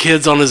all the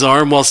kids on his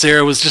arm while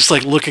Sarah was just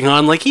like looking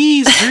on like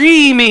he's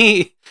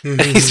dreamy.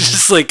 And he's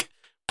just like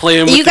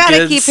playing with the kids. You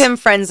gotta keep him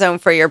friend zone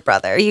for your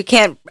brother. You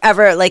can't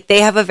ever like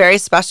they have a very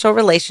special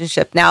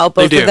relationship now.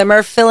 Both of them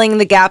are filling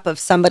the gap of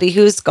somebody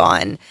who's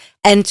gone.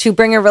 And to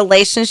bring a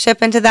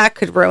relationship into that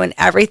could ruin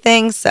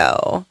everything.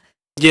 So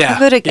yeah, I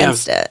vote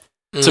against it.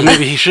 So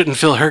maybe he shouldn't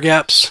fill her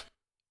gaps.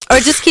 Or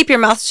just keep your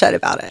mouth shut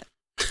about it.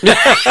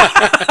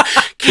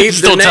 Keep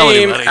the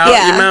name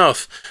out your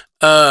mouth.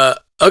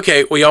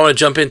 Okay, well, y'all want to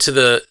jump into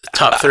the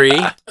top 3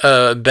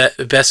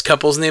 best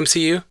couples in the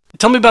MCU?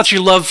 Tell me about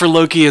your love for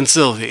Loki and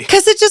Sylvie.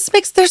 Because it just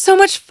makes they're so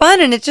much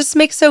fun, and it just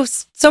makes so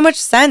much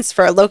sense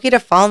for Loki to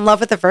fall in love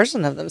with a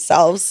version of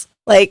themselves.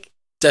 Like,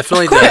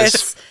 definitely of course.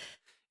 does.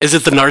 Is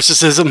it the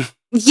narcissism?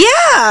 Yeah,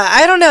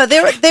 I don't know.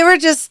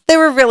 They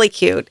were really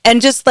cute, and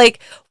just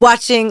like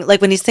watching like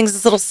when he sings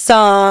this little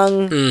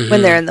song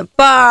when they're in the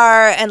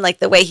bar, and like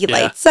the way he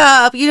lights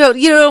up. You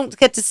don't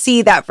get to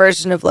see that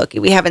version of Loki.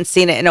 We haven't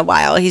seen it in a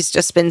while. He's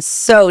just been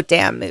so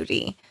damn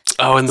moody.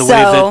 Oh, and the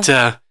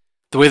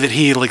way that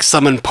he like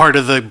summoned part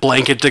of the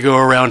blanket to go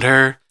around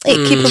her. Like,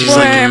 keep it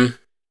warm.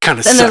 Kind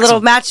of. And their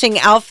little matching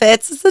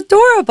outfits. It's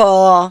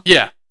adorable.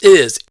 Yeah, it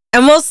is.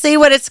 And we'll see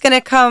what it's going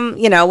to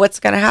come, what's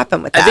going to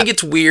happen with that. I think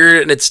it's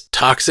weird and it's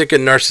toxic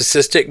and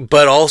narcissistic,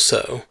 but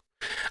also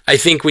I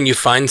think when you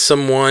find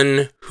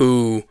someone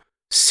who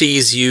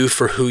sees you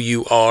for who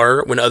you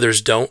are when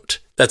others don't,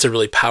 that's a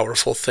really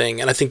powerful thing.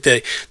 And I think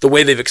the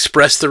way they've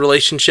expressed the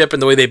relationship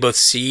and the way they both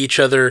see each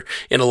other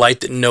in a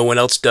light that no one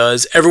else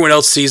does, everyone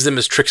else sees them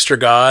as trickster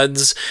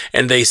gods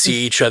and they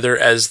see each other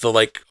as the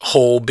like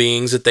whole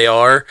beings that they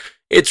are.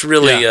 It's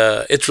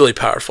really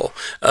powerful.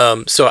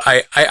 So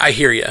I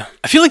hear you.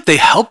 I feel like they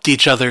helped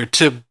each other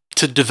to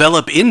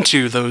develop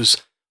into those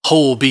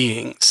whole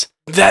beings.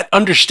 That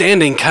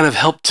understanding kind of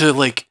helped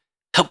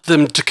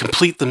them to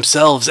complete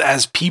themselves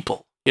as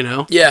people,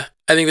 Yeah,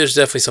 I think there's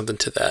definitely something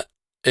to that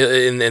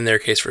in their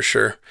case for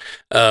sure.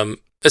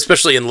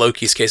 Especially in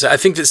Loki's case. I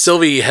think that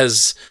Sylvie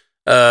has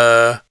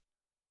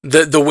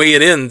the way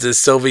it ends is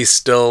Sylvie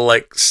still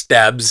like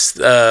stabs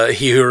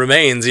He Who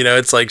Remains.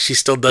 It's like she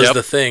still does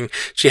the thing.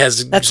 She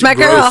has That's my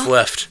growth girl.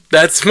 left.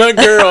 That's my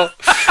girl.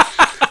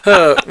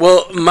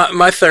 Well,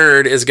 my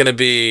third is going to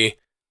be,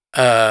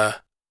 and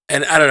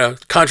I don't know,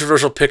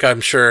 controversial pick, I'm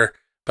sure,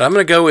 but I'm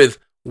going to go with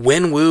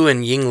Wenwu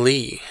and Ying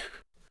Li,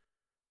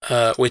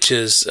 which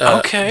is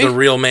the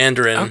real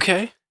Mandarin.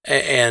 Okay.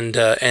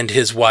 And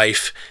his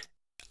wife.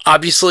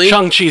 Obviously,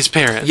 Shang-Chi's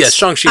parents. Yes,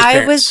 Shang-Chi's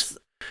parents.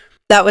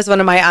 That was one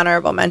of my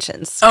honorable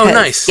mentions. Oh,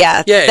 nice.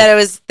 Yeah.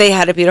 Yay. They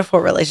had a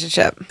beautiful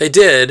relationship. They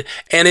did.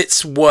 And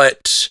it's not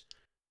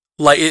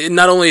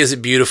only is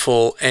it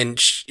beautiful,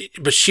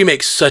 but she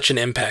makes such an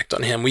impact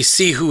on him. We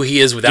see who he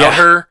is without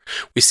her.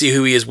 We see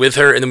who he is with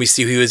her. And then we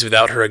see who he is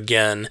without her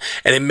again.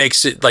 And it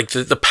makes it like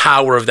the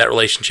power of that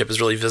relationship is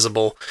really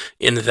visible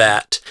in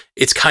that.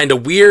 It's kind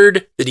of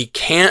weird that he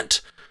can't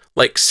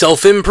like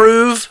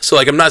self-improve. So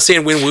like, I'm not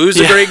saying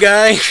Wenwu's a great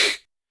guy,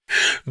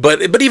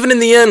 but even in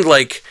the end,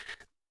 like,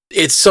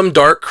 it's some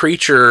dark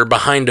creature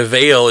behind a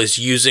veil is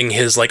using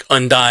his like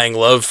undying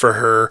love for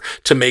her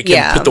to make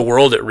him put the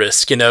world at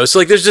risk, So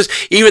like there's just,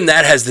 even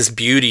that has this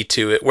beauty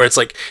to it where it's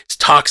like, it's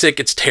toxic,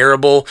 it's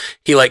terrible.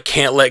 He like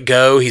can't let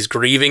go. He's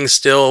grieving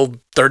still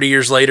 30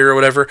 years later or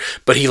whatever,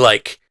 but he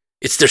like,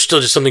 there's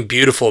still just something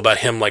beautiful about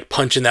him like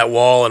punching that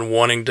wall and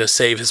wanting to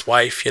save his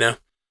wife, Yeah.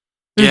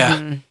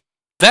 Mm-hmm.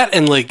 That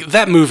and like,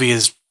 that movie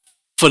is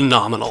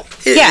phenomenal.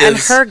 And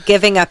her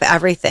giving up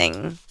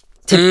everything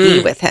to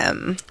be with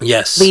him.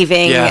 Yes.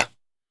 Leaving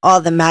all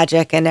the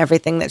magic and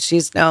everything that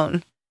she's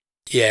known.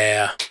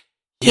 Yeah.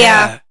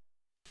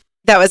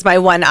 That was my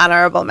one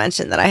honorable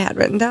mention that I had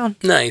written down.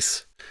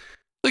 Nice.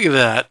 Look at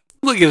that.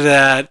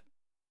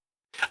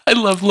 I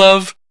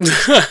love.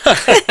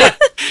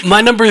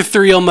 My number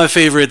 3 on my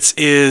favorites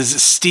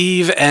is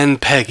Steve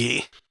and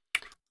Peggy.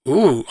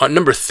 Ooh, on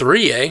number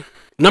 3, eh?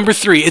 Number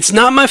 3. It's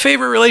not my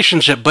favorite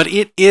relationship, but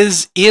it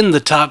is in the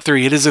top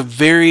 3. It is a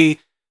very,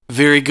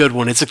 very good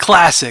one. It's a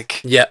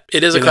classic. Yeah,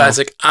 it is a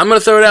classic. I'm going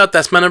to throw it out.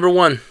 That's my number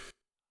 1.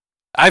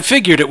 I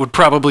figured it would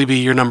probably be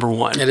your number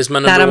 1. It is my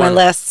number 1. Not on my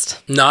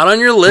list. Not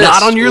on your list.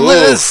 Not on your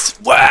list.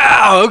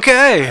 Wow,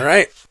 okay. All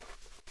right.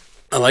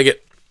 I like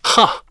it.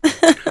 Huh.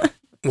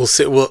 We'll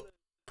see.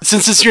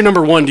 Since it's your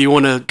number 1, do you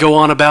want to go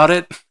on about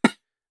it?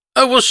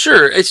 Oh, well,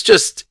 sure. It's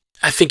just,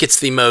 I think it's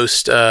the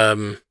most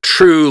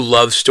true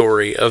love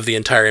story of the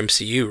entire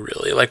MCU,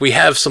 really. Like, we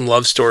have some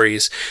love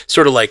stories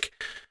sort of like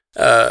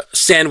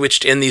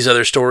sandwiched in these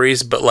other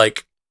stories, but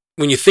like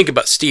when you think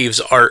about Steve's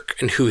arc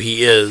and who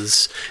he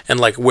is and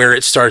like where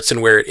it starts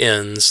and where it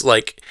ends,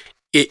 like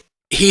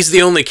he's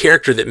the only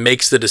character that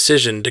makes the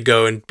decision to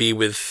go and be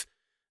with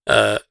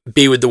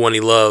the one he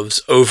loves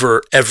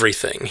over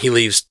everything. He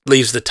leaves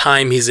the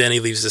time he's in, he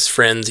leaves his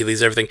friends, he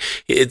leaves everything.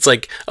 It's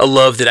like a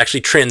love that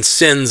actually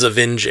transcends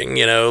avenging,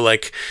 you know,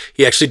 like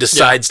he actually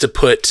decides to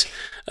put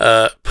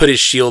his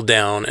shield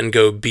down and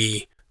go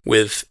be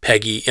with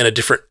Peggy in a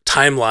different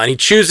timeline. He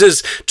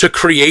chooses to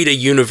create a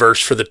universe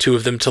for the two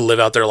of them to live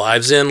out their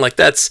lives in. Like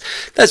that's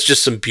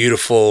just some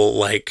beautiful,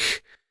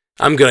 like,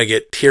 I'm going to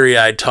get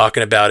teary-eyed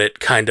talking about it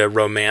kind of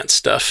romance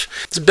stuff.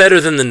 It's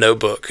better than The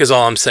Notebook is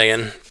all I'm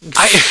saying.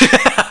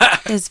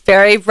 It's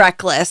very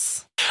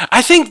reckless.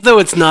 I think, though,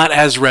 it's not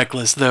as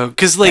reckless, though,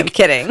 because, like... I'm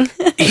kidding.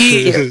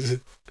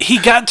 he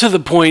got to the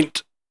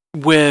point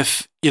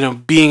with, you know,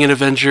 being an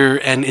Avenger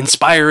and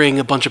inspiring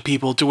a bunch of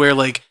people to where,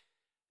 like,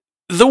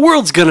 the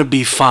world's going to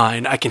be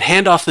fine. I can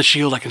hand off the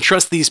shield. I can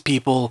trust these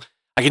people.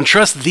 I can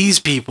trust these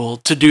people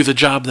to do the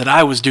job that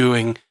I was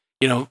doing,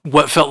 you know,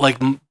 what felt like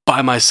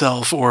by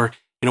myself or,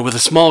 you know, with a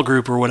small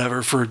group or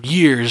whatever for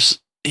years.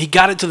 He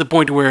got it to the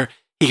point where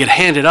he could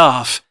hand it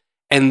off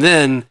and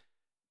then,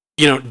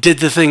 you know, did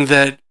the thing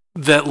that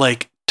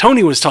like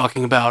Tony was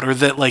talking about or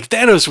that like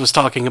Thanos was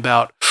talking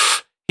about.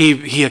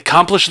 He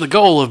accomplished the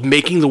goal of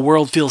making the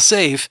world feel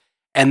safe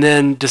and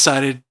then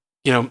decided,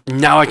 you know,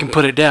 now I can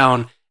put it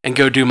down and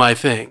go do my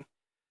thing.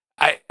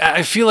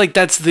 I feel like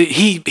that's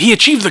he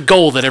achieved the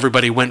goal that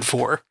everybody went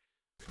for.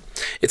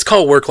 It's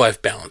called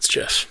work-life balance,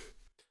 Jeff.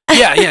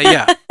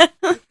 Yeah.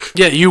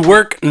 Yeah, you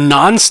work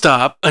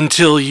nonstop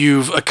until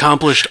you've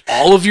accomplished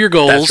all of your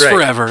goals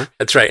forever.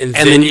 That's right. And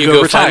then you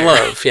go find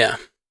love. Yeah.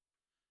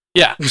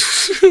 Yeah.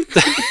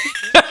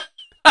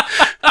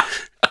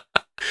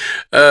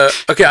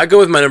 Okay, I'll go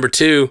with my number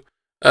 2.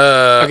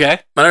 Okay.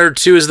 My number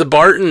 2 is the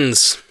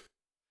Bartons.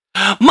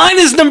 Mine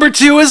is number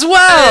 2 as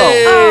well.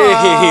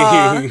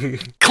 Hey.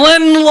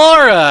 Clint and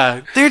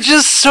Laura. They're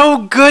just so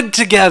good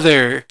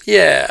together.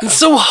 Yeah. And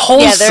so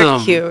wholesome. Yeah, they're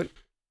cute.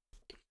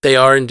 They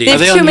are indeed. They Are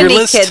they have too on your many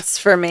list? kids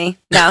for me.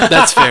 No.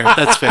 That's fair.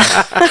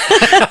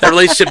 That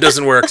relationship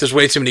doesn't work. There's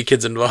way too many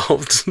kids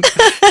involved.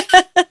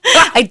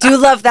 I do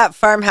love that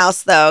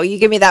farmhouse, though. You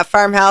give me that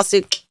farmhouse,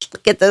 you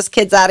get those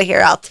kids out of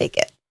here, I'll take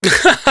it.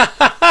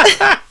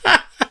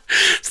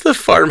 The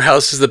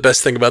farmhouse is the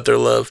best thing about their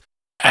love.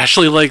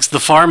 Ashley likes the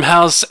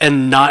farmhouse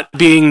and not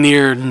being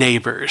near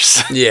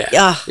neighbors.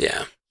 Yeah.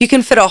 Yeah. You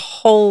can fit a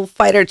whole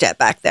fighter jet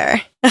back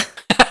there.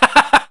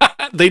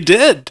 They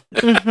did.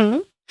 Mm-hmm.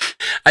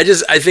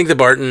 I think the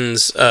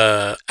Bartons,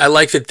 I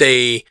like that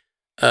they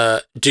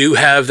do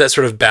have that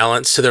sort of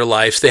balance to their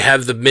lives. They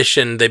have the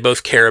mission they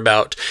both care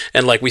about.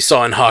 And like we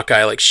saw in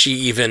Hawkeye, like she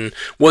even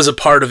was a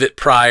part of it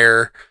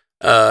prior.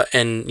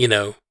 And, you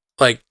know,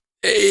 like,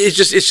 it's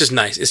just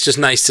nice. It's just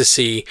nice to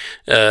see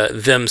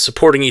them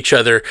supporting each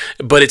other,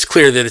 but it's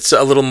clear that it's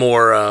a little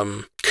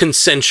more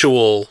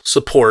consensual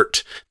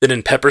support than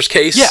in Pepper's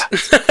case. Yeah.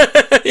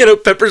 You know,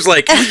 Pepper's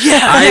like, yeah.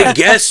 I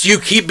guess you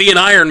keep being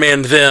Iron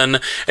Man then.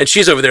 And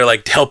she's over there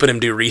like helping him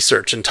do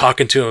research and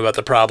talking to him about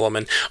the problem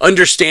and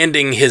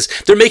understanding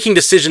they're making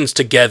decisions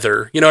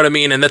together. You know what I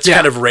mean? And that's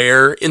kind of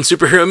rare in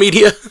superhero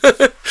media.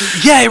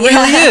 Yeah, it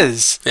really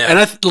is. Yeah. And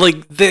I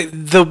like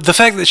the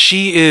fact that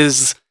she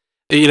is,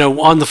 you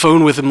know, on the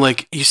phone with him,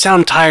 like, you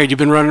sound tired. You've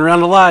been running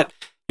around a lot.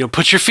 You know,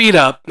 put your feet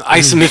up,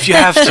 ice him if you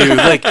have to.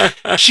 Like,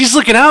 she's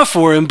looking out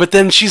for him, but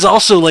then she's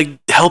also like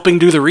helping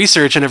do the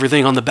research and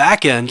everything on the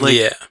back end. Like,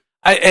 yeah.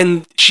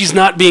 And she's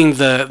not being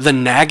the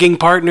nagging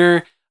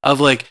partner of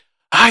like,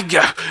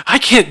 I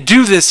can't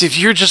do this if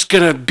you're just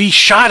gonna be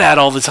shot at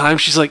all the time.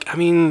 She's like, I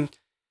mean,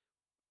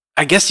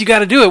 I guess you got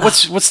to do it.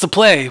 What's the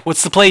play?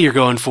 What's the play you're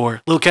going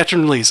for? Little catch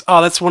and release.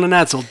 Oh, that's one of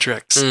Nat's old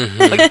tricks. Mm-hmm.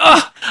 Like,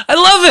 oh, I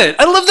love it.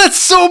 I love that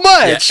so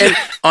much. Yeah. And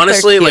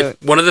honestly, They're like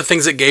one of the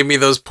things that gave me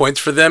those points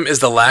for them is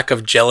the lack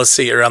of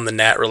jealousy around the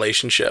Nat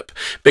relationship.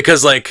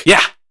 Because like,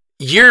 yeah,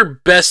 you're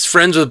best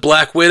friends with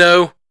Black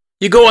Widow.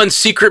 You go on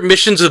secret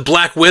missions with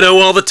Black Widow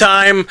all the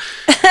time.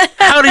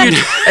 How do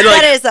you? And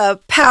like, that is a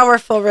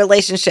powerful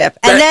relationship.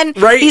 And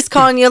then he's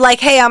calling you like,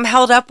 hey, I'm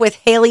held up with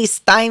Haley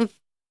Steinfeld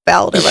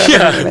or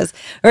whatever her name is.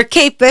 Or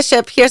Kate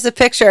Bishop, here's a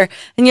picture.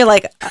 And you're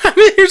like,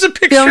 here's a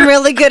picture. Feeling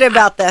really good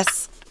about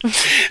this.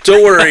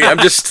 Don't worry, I'm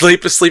just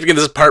sleeping in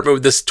this apartment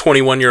with this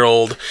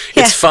 21-year-old.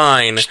 Yeah. It's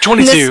fine.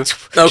 22.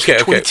 Okay.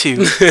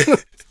 22.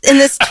 In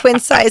this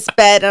twin-sized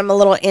bed, I'm a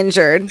little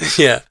injured.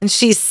 Yeah. And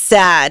she's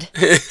sad.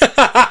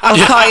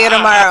 I'll call you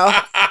tomorrow.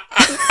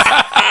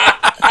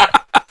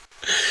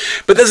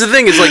 But that's the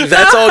thing, is like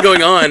that's all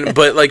going on,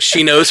 but like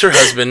she knows her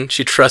husband,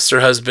 she trusts her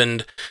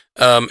husband,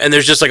 and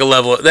there's just like a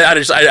level that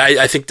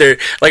I think they're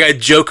like, I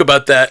joke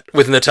about that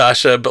with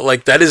Natasha, but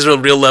like that is a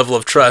real level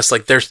of trust.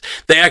 Like they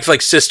act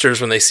like sisters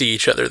when they see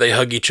each other, they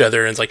hug each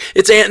other, and it's like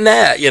it's Aunt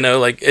Nat, you know,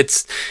 like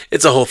it's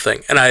a whole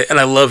thing, and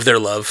I love their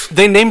love.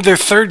 They named their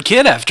third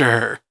kid after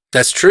her.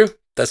 That's true.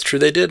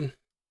 They did.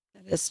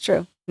 is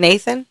true.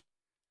 Nathan?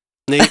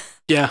 Nate,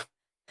 yeah.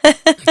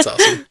 That's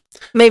awesome.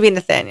 Maybe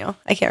Nathaniel.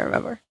 I can't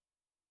remember.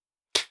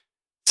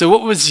 So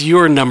what was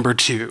your number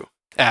 2,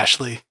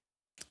 Ashley?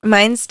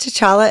 Mine's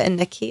T'Challa and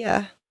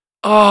Nakia.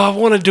 Oh, I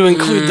wanted to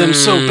include them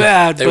so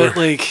bad, They but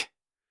were- like,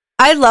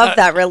 I love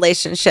that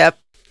relationship.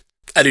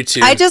 I do too.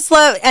 I just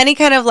love any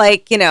kind of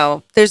like,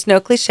 there's no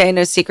cliche,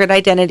 no secret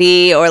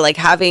identity or like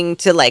having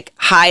to like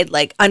hide,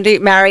 like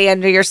marry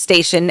under your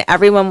station.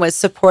 Everyone was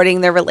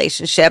supporting their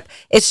relationship.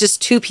 It's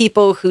just two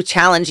people who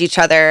challenge each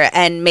other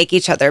and make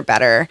each other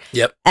better.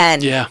 Yep.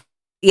 And yeah.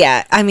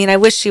 I mean, I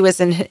wish she was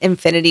in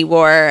Infinity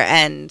War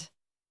and,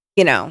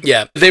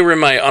 Yeah, they were in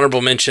my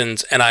honorable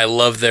mentions, and I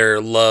love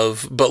their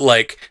love. But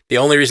like, the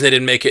only reason they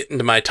didn't make it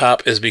into my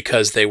top is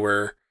because they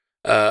were.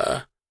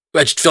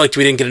 I just feel like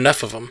we didn't get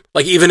enough of them.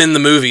 Like, even in the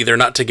movie, they're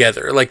not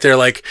together. Like, they're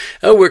like,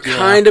 oh, we're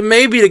kind of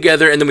maybe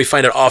together, and then we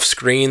find out off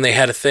screen they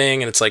had a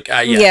thing, and it's like,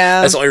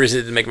 Yeah. that's the only reason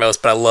they didn't make my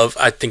list. But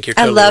I think you're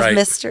totally I love right.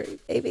 mystery,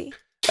 baby.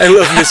 I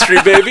love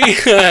Mystery Baby.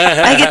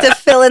 I get to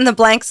fill in the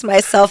blanks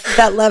myself with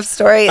that love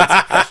story.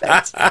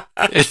 It's perfect.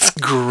 It's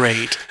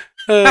great.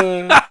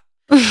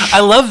 I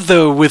love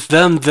though with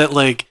them that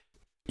like,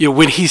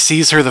 when he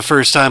sees her the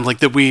first time, like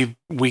that we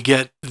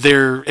get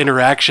their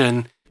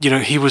interaction,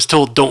 he was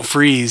told don't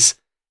freeze.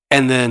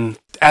 And then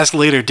ask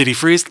later, did he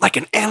freeze? Like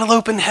an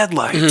antelope in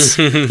headlights.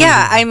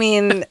 Yeah, I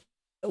mean,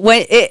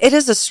 when it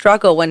is a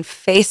struggle when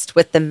faced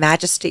with the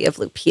majesty of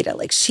Lupita.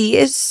 Like, she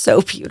is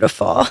so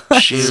beautiful.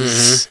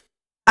 She's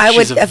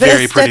She's a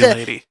very pretty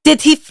lady.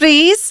 Did he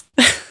freeze?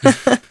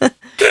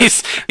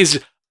 He's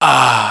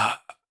hi.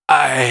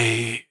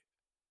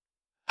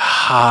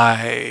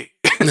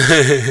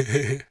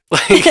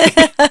 Like,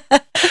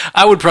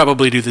 I would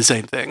probably do the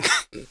same thing.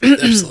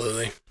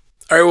 Absolutely.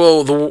 All right,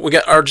 well, we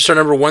got our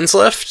number 1s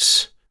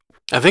left.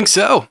 I think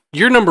so.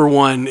 Your number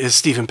 1 is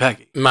Stephen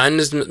Peggy. Mine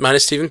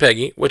is Stephen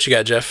Peggy. What you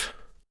got, Jeff?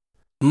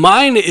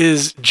 Mine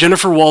is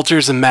Jennifer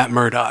Walters and Matt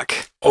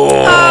Murdock.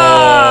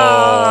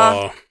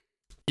 Oh.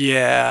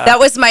 Yeah. That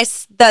was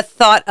the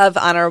thought of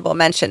honorable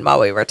mention while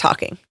we were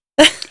talking.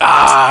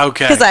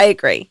 Okay. Because I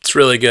agree. It's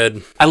really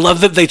good. I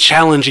love that they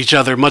challenge each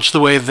other, much the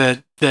way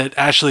that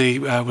Ashley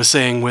was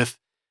saying with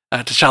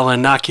T'Challa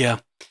and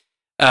Nakia.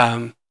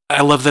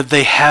 I love that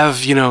they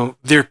have,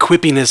 their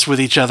quippiness with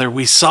each other.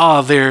 We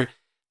saw their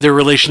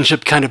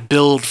relationship kind of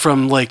build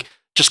from like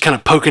just kind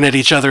of poking at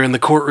each other in the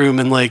courtroom,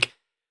 and like,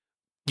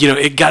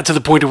 it got to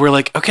the point where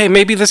like, okay,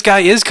 maybe this guy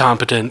is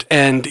competent,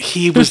 and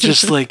he was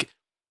just like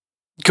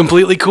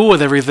completely cool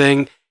with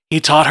everything. He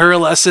taught her a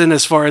lesson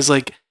as far as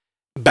like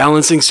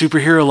balancing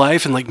superhero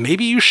life, and like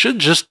maybe you should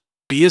just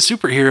be a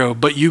superhero,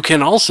 but you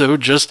can also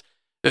just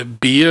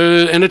be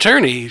an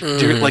attorney.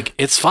 Like,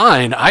 it's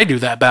fine. I do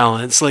that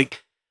balance.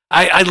 Like,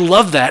 I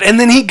love that. And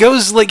then he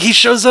goes, like, he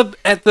shows up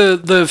at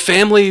the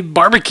family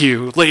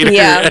barbecue later,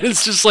 and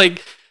it's just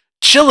like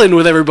chilling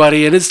with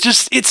everybody, and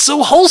it's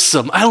so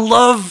wholesome. I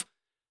love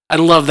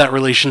that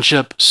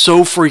relationship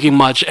so freaking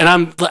much,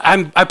 and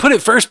I put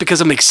it first because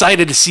I'm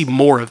excited to see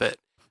more of it.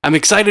 I'm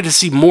excited to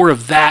see more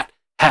of that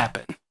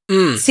happen.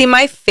 See,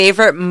 my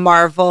favorite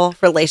Marvel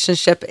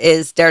relationship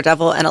is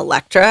Daredevil and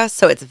Elektra,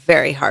 so it's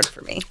very hard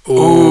for me.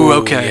 Ooh,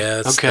 okay.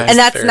 Yeah, okay. And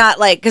that's fair. not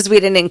like, because we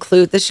didn't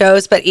include the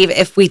shows, but even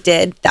if we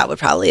did, that would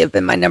probably have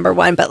been my number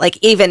 1. But like,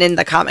 even in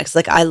the comics,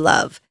 like, I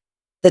love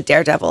the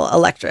Daredevil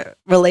Elektra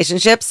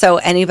relationship. So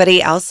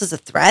anybody else is a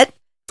threat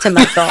to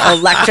my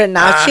Elektra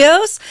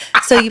nachos.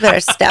 So you better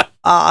step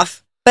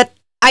off. But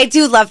I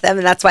do love them,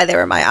 and that's why they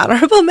were my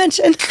honorable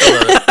mention.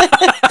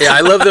 Yeah,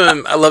 I love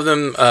them.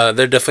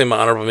 They're definitely my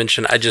honorable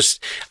mention. I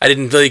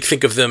didn't really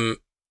think of them.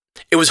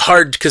 It was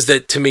hard because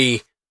to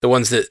me, the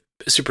ones that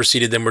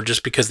superseded them were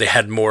just because they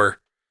had more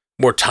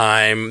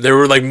time. They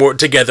were like more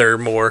together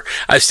more.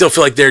 I still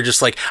feel like they're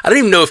just like, I don't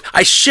even know if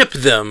I ship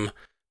them,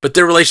 but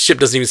their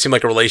relationship doesn't even seem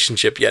like a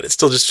relationship yet. It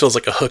still just feels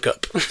like a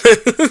hookup.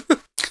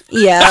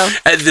 Yeah.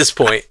 At this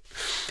point.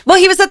 Well,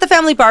 he was at the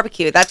family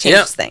barbecue. That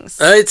changes things.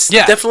 It's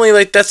definitely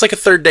like, that's like a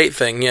third date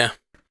thing. Yeah.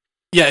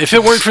 Yeah, if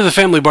it weren't for the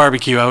family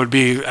barbecue, I would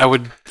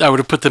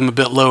have put them a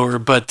bit lower,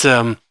 but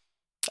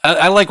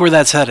I like where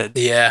that's headed.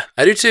 Yeah,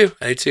 I do too.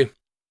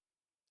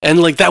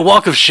 And like that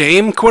walk of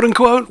shame, quote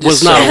unquote,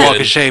 was Just not so a walk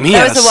good. of shame. He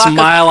That had a was a walk of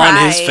smile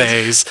on his pride.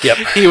 face. Yep.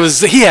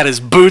 He had his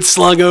boots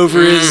slung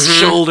over his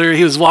shoulder.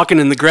 He was walking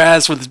in the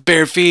grass with his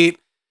bare feet.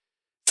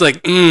 It's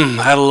like,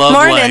 I love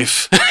Morning.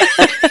 life.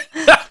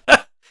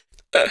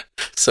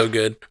 So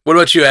good. What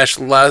about you, Ash?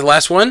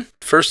 Last one?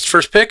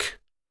 First pick?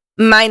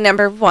 My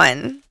number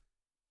 1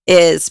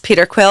 is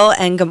Peter Quill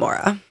and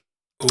Gamora.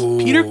 Ooh.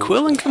 Peter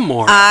Quill and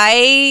Gamora.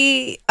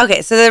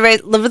 So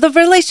the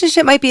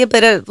relationship might be a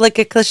bit of like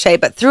a cliche,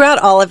 but throughout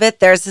all of it,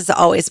 theirs has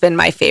always been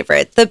my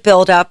favorite. The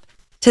build up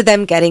to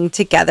them getting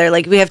together.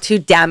 Like, we have 2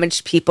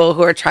 damaged people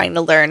who are trying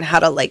to learn how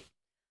to like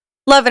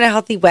love in a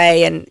healthy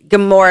way, and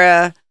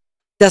Gamora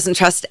doesn't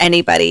trust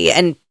anybody,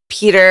 and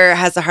Peter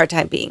has a hard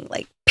time being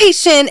like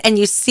patient, and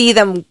you see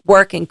them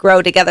work and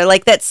grow together.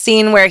 Like that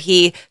scene where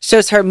he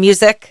shows her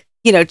music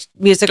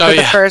music Oh, for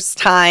the yeah. first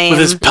time. With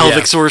his pelvic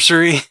Yeah.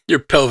 sorcery. Your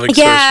pelvic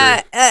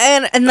Yeah,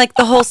 sorcery. and like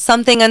the whole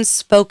something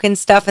unspoken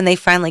stuff, and they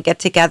finally get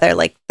together.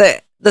 Like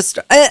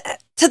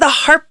to the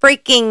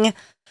heartbreaking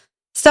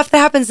stuff that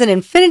happens in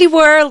Infinity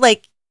War,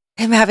 like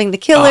him having to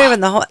kill her,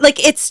 and the whole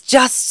it's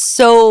just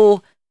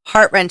so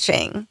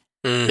heart-wrenching.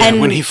 Mhm.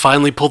 And- when he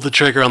finally pulled the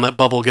trigger on that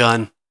bubble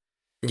gun.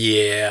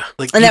 Yeah.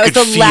 Like, And you that was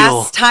could the feel,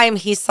 last time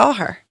he saw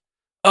her.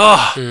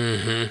 Oh,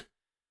 Mm-hmm.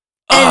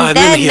 and then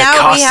then he now we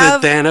accosted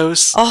have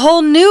Thanos. a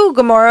whole new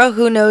Gamora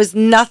who knows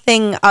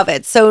nothing of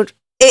it. So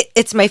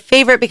it's my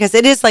favorite because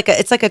it's like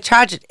a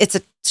tragedy. It's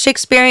a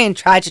Shakespearean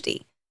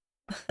tragedy.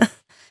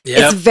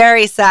 Yeah. It's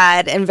very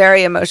sad and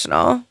very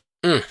emotional.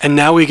 And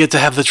now we get to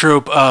have the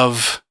trope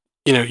of,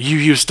 you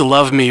used to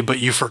love me, but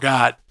you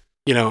forgot,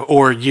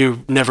 or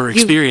you never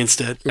experienced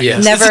it. I Yeah.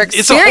 guess. Never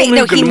It's a whole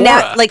experienced. new No,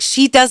 Gamora.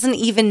 she doesn't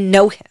even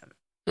know him.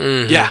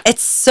 Mhm. Yeah.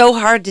 It's so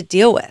hard to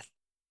deal with.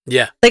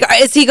 Yeah. Like,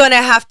 is he going to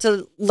have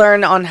to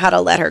learn on how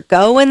to let her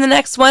go in the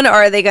next one, or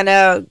are they going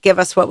to give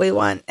us what we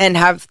want and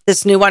have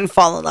this new one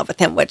fall in love with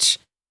him? Which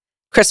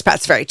Chris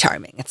Pratt's very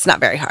charming. It's not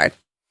very hard.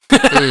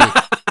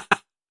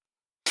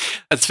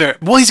 That's fair.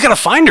 Well, he's got to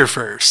find her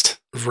first.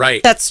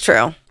 Right. That's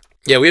true.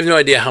 Yeah, we have no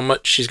idea how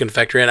much she's going to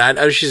factor in. I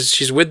know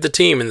she's with the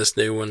team in this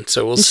new one,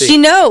 so we'll see. We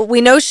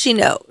know she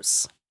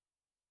knows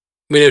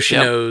We know she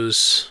Yep.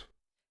 knows.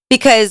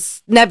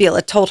 because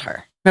Nebula told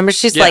her. Remember,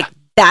 she's Yeah. like,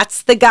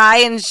 "That's the guy,"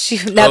 and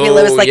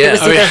Nebula was like, yeah. "It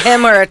was Oh, either yeah.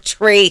 him or a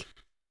tree."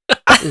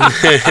 He's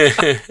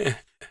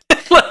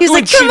When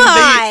like, "Come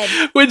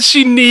on." when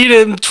she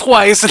needed him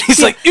twice, and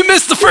he's like, "You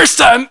missed the first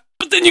time,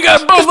 but then you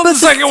got both on the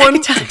second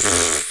one."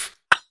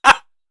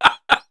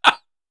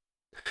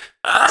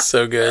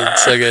 So good.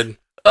 So good.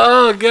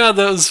 Oh god,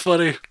 that was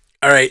funny.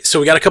 All right, so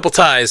we got a couple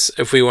ties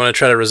if we want to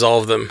try to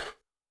resolve them.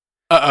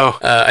 Uh-oh.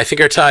 I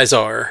think our ties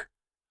are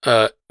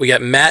we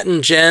got Matt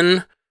and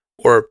Jen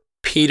or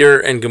Peter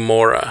and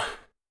Gamora.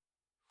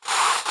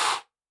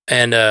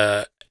 And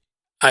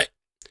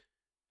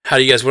how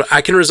do you guys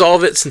I can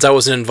resolve it since I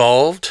wasn't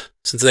involved,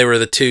 since they were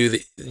the two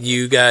that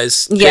you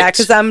guys Yeah, picked.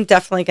 because I'm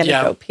definitely going to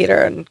Yeah. go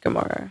Peter and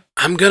Gamora.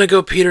 I'm going to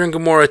go Peter and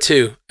Gamora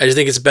too. I just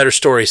think it's a better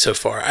story so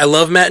far. I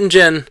love Matt and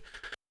Jen.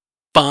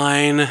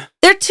 Fine.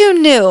 They're too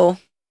new.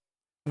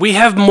 We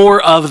have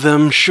more of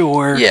them,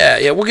 sure.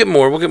 Yeah, we'll get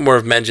more. We'll get more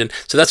of Matt and Jen.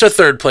 So that's our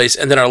third place.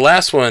 And then our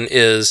last one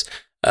is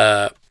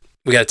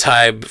we got a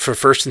tie for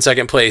first and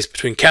second place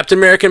between Captain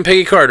America and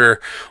Peggy Carter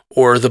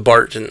or the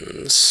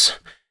Bartons.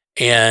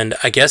 And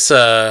I guess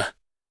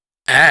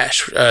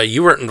Ash,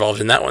 you weren't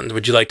involved in that one.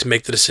 Would you like to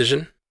make the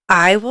decision?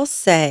 I will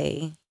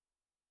say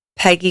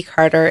Peggy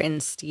Carter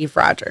and Steve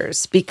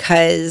Rogers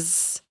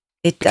because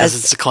it Because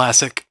does it's a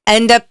classic.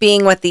 end up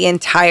being what the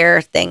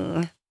entire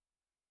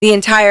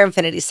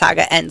Infinity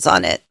Saga ends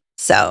on it.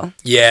 So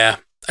Yeah,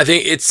 I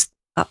think it's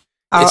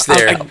I'll- It's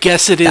there. I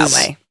guess it that is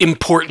way.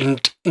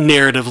 important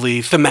narratively,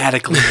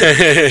 thematically.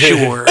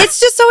 Sure. It's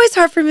just always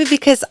hard for me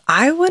because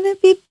I want to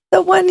be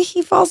the one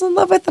he falls in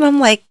love with, and I'm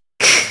like,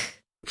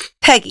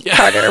 Peggy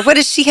Carter, what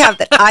does she have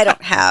that I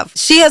don't have?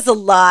 She has a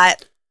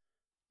lot.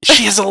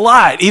 She has a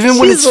lot, even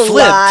when She's it's a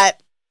flipped.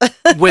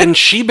 lot. When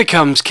she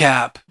becomes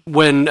Cap,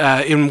 when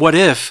in What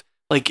If,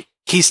 like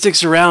he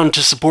sticks around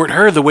to support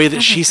her the way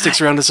that she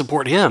sticks around to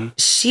support him.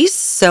 She's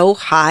so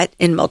hot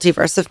in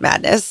Multiverse of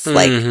Madness.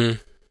 Like, Mhm.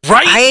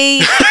 Right?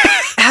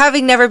 I,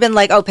 having never been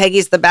like, oh,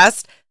 Peggy's the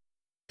best,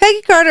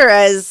 Peggy Carter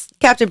as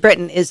Captain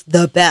Britain is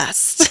the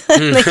best.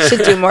 They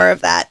should do more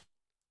of that.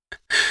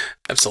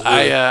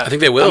 Absolutely. I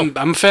think they will.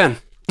 I'm a fan.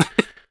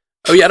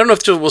 Oh yeah, I don't know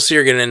if we'll see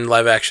her again in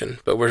live action,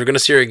 but we're going to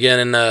see her again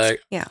in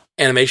Yeah.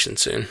 animation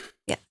soon.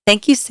 Yeah.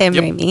 Thank you, Sam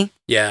Yep. Raimi.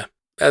 Yeah.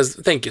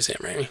 Thank you, Sam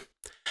Raimi.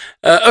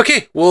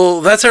 Okay,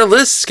 well that's our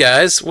lists,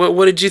 guys.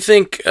 What did you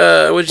think?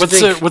 What did you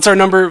think? What's our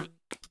number?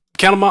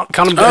 Count them out.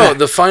 Count them Oh, down.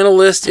 the final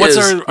list What's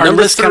is our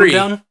number list? Count 'em 3.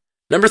 down.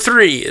 Number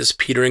 3 is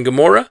Peter and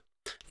Gamora.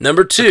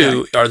 Number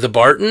 2 are the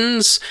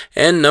Bartons,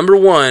 and number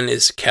 1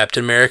 is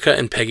Captain America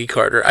and Peggy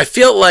Carter. I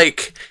feel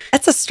like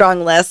That's a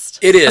strong list.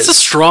 it is. That's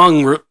a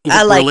strong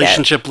I like it.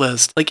 relationship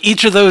list. Like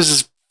each of those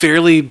is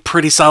fairly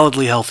pretty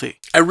solidly healthy.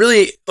 I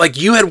really like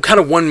you had kind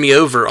of won me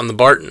over on the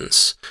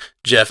Bartons,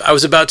 Jeff. I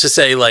was about to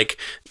say like,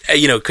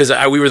 because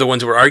we were the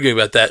ones who were arguing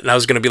about that, and I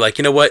was going to be like,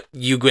 you know what,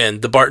 you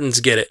win. The Bartons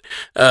get it.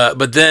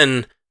 But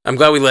then I'm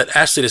glad we let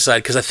Ashley decide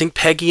because I think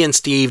Peggy and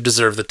Steve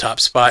deserve the top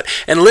spot,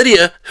 and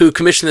Lydia, who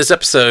commissioned this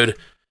episode,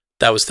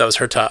 that was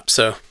her top.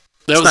 So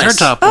That it's was her nice.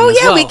 top Oh, one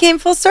as yeah, we well. came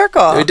full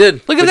circle. We did.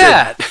 Look We at did.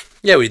 that.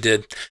 Yeah, we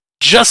did.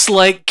 Just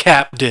like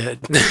Cap did.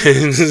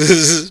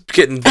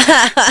 Getting,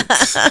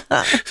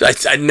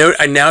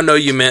 I now know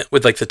you meant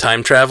with like the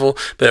time travel,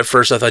 but at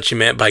first I thought you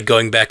meant by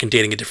going back and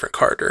dating a different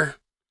Carter.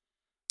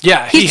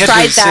 Yeah, He had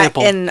tried to that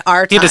sample. in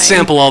our He time. had to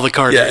sample all the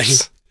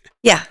Carters.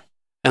 Yeah.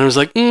 And I was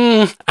like,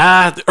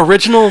 the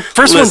original.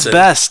 First one's Listen.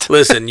 best.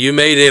 Listen, you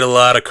may date a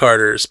lot of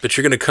Carters, but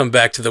you're going to come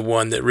back to the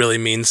one that really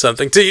means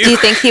something to you. Do you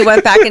think he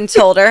went back and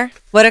told her?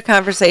 What a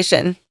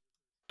conversation.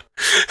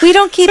 We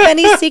don't keep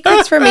any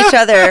secrets from each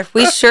other.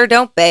 We sure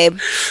don't, babe.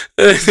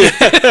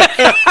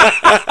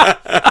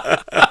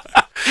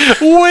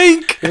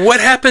 Wink.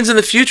 What happens in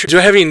the future? Do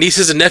I have any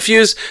nieces and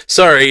nephews?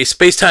 Sorry,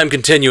 space-time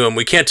continuum.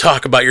 We can't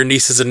talk about your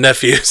nieces and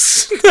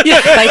nephews.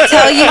 If I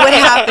tell you what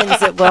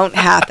happens, it won't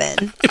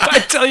happen. If I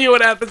tell you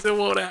what happens, it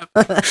won't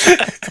happen.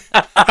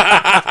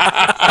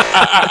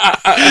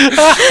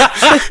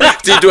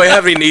 Dude, do I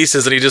have any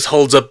nieces? And he just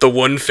holds up the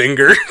one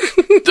finger.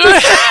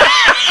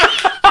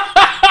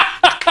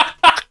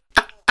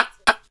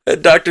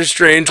 Doctor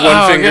Strange,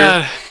 one finger.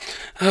 God.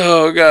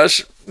 Oh,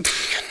 gosh.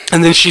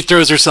 And then she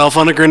throws herself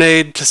on a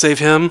grenade to save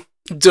him.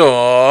 Duh.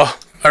 All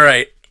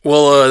right.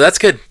 Well, that's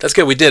good. That's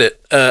good. We did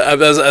it. That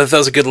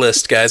was a good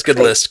list, guys. Good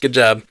list. Good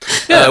job.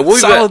 Yeah, we'll be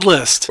solid back.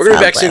 list. We're going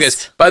to be back Solid soon,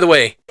 list. guys. By the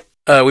way,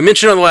 we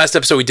mentioned on the last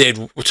episode we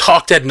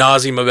talked ad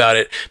nauseum about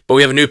it, but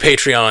we have a new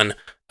Patreon.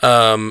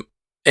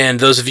 And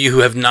those of you who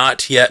have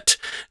not yet,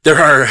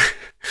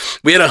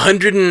 we had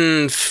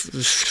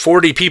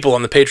 140 people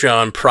on the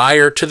Patreon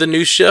prior to the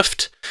new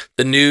shift,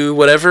 the new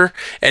whatever,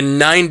 and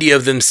 90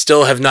 of them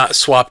still have not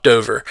swapped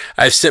over.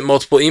 I've sent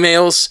multiple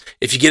emails.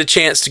 If you get a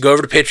chance to go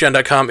over to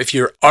patreon.com, if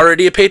you're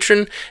already a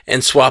patron,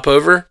 and swap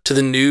over to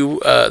the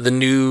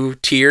new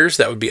tiers,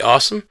 that would be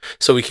awesome.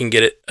 So we can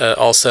get it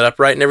all set up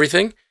right and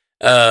everything.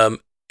 And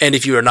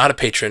if you are not a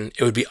patron,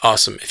 it would be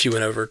awesome if you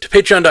went over to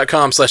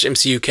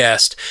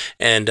patreon.com/MCUcast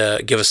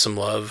and give us some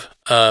love.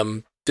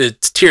 The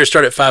tiers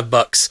start at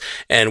 $5,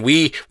 and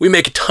we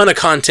make a ton of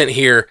content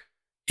here.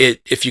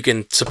 If you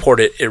can support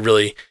it, it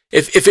really,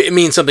 if it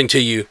means something to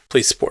you,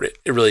 please support it.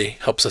 It really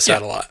helps us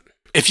out a lot.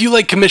 If you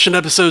like commissioned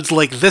episodes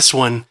like this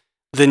one,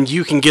 then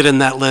you can get in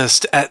that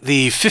list at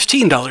the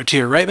 $15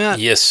 tier, right, Matt?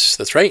 Yes,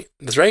 that's right.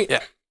 That's right.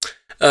 Yeah.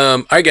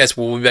 All right, guys,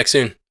 we'll be back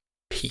soon.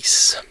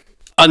 Peace.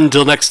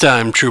 Until next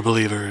time, true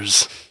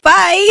believers.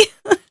 Bye.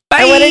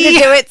 I wanted to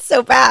do it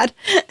so bad.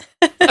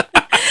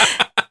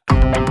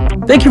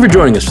 Thank you for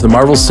joining us for the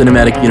Marvel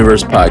Cinematic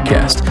Universe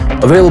podcast.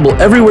 Available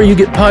everywhere you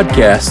get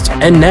podcasts,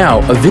 and now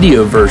a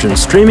video version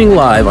streaming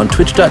live on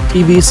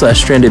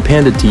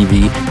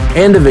twitch.tv/strandedpandatv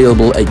and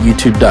available at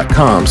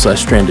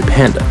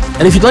youtube.com/strandedpanda.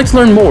 And if you'd like to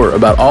learn more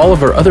about all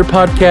of our other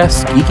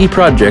podcasts, geeky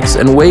projects,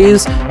 and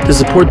ways to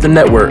support the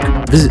network,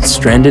 visit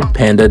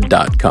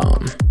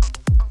strandedpanda.com.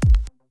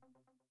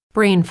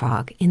 Brain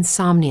fog,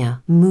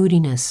 insomnia,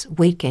 moodiness,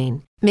 weight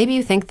gain. Maybe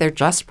you think they're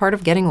just part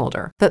of getting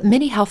older, but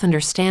MIDI Health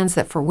understands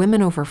that for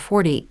women over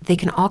 40, they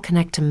can all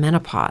connect to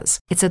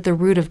menopause. It's at the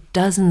root of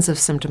dozens of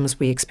symptoms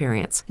we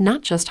experience,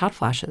 not just hot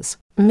flashes.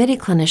 MIDI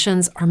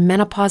clinicians are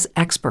menopause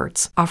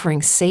experts,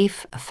 offering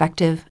safe,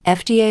 effective,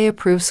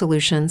 FDA-approved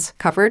solutions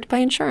covered by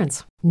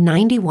insurance.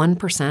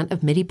 91%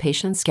 of MIDI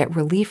patients get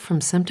relief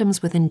from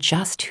symptoms within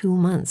just 2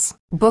 months.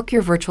 Book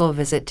your virtual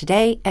visit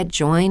today at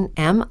joinmidi.com.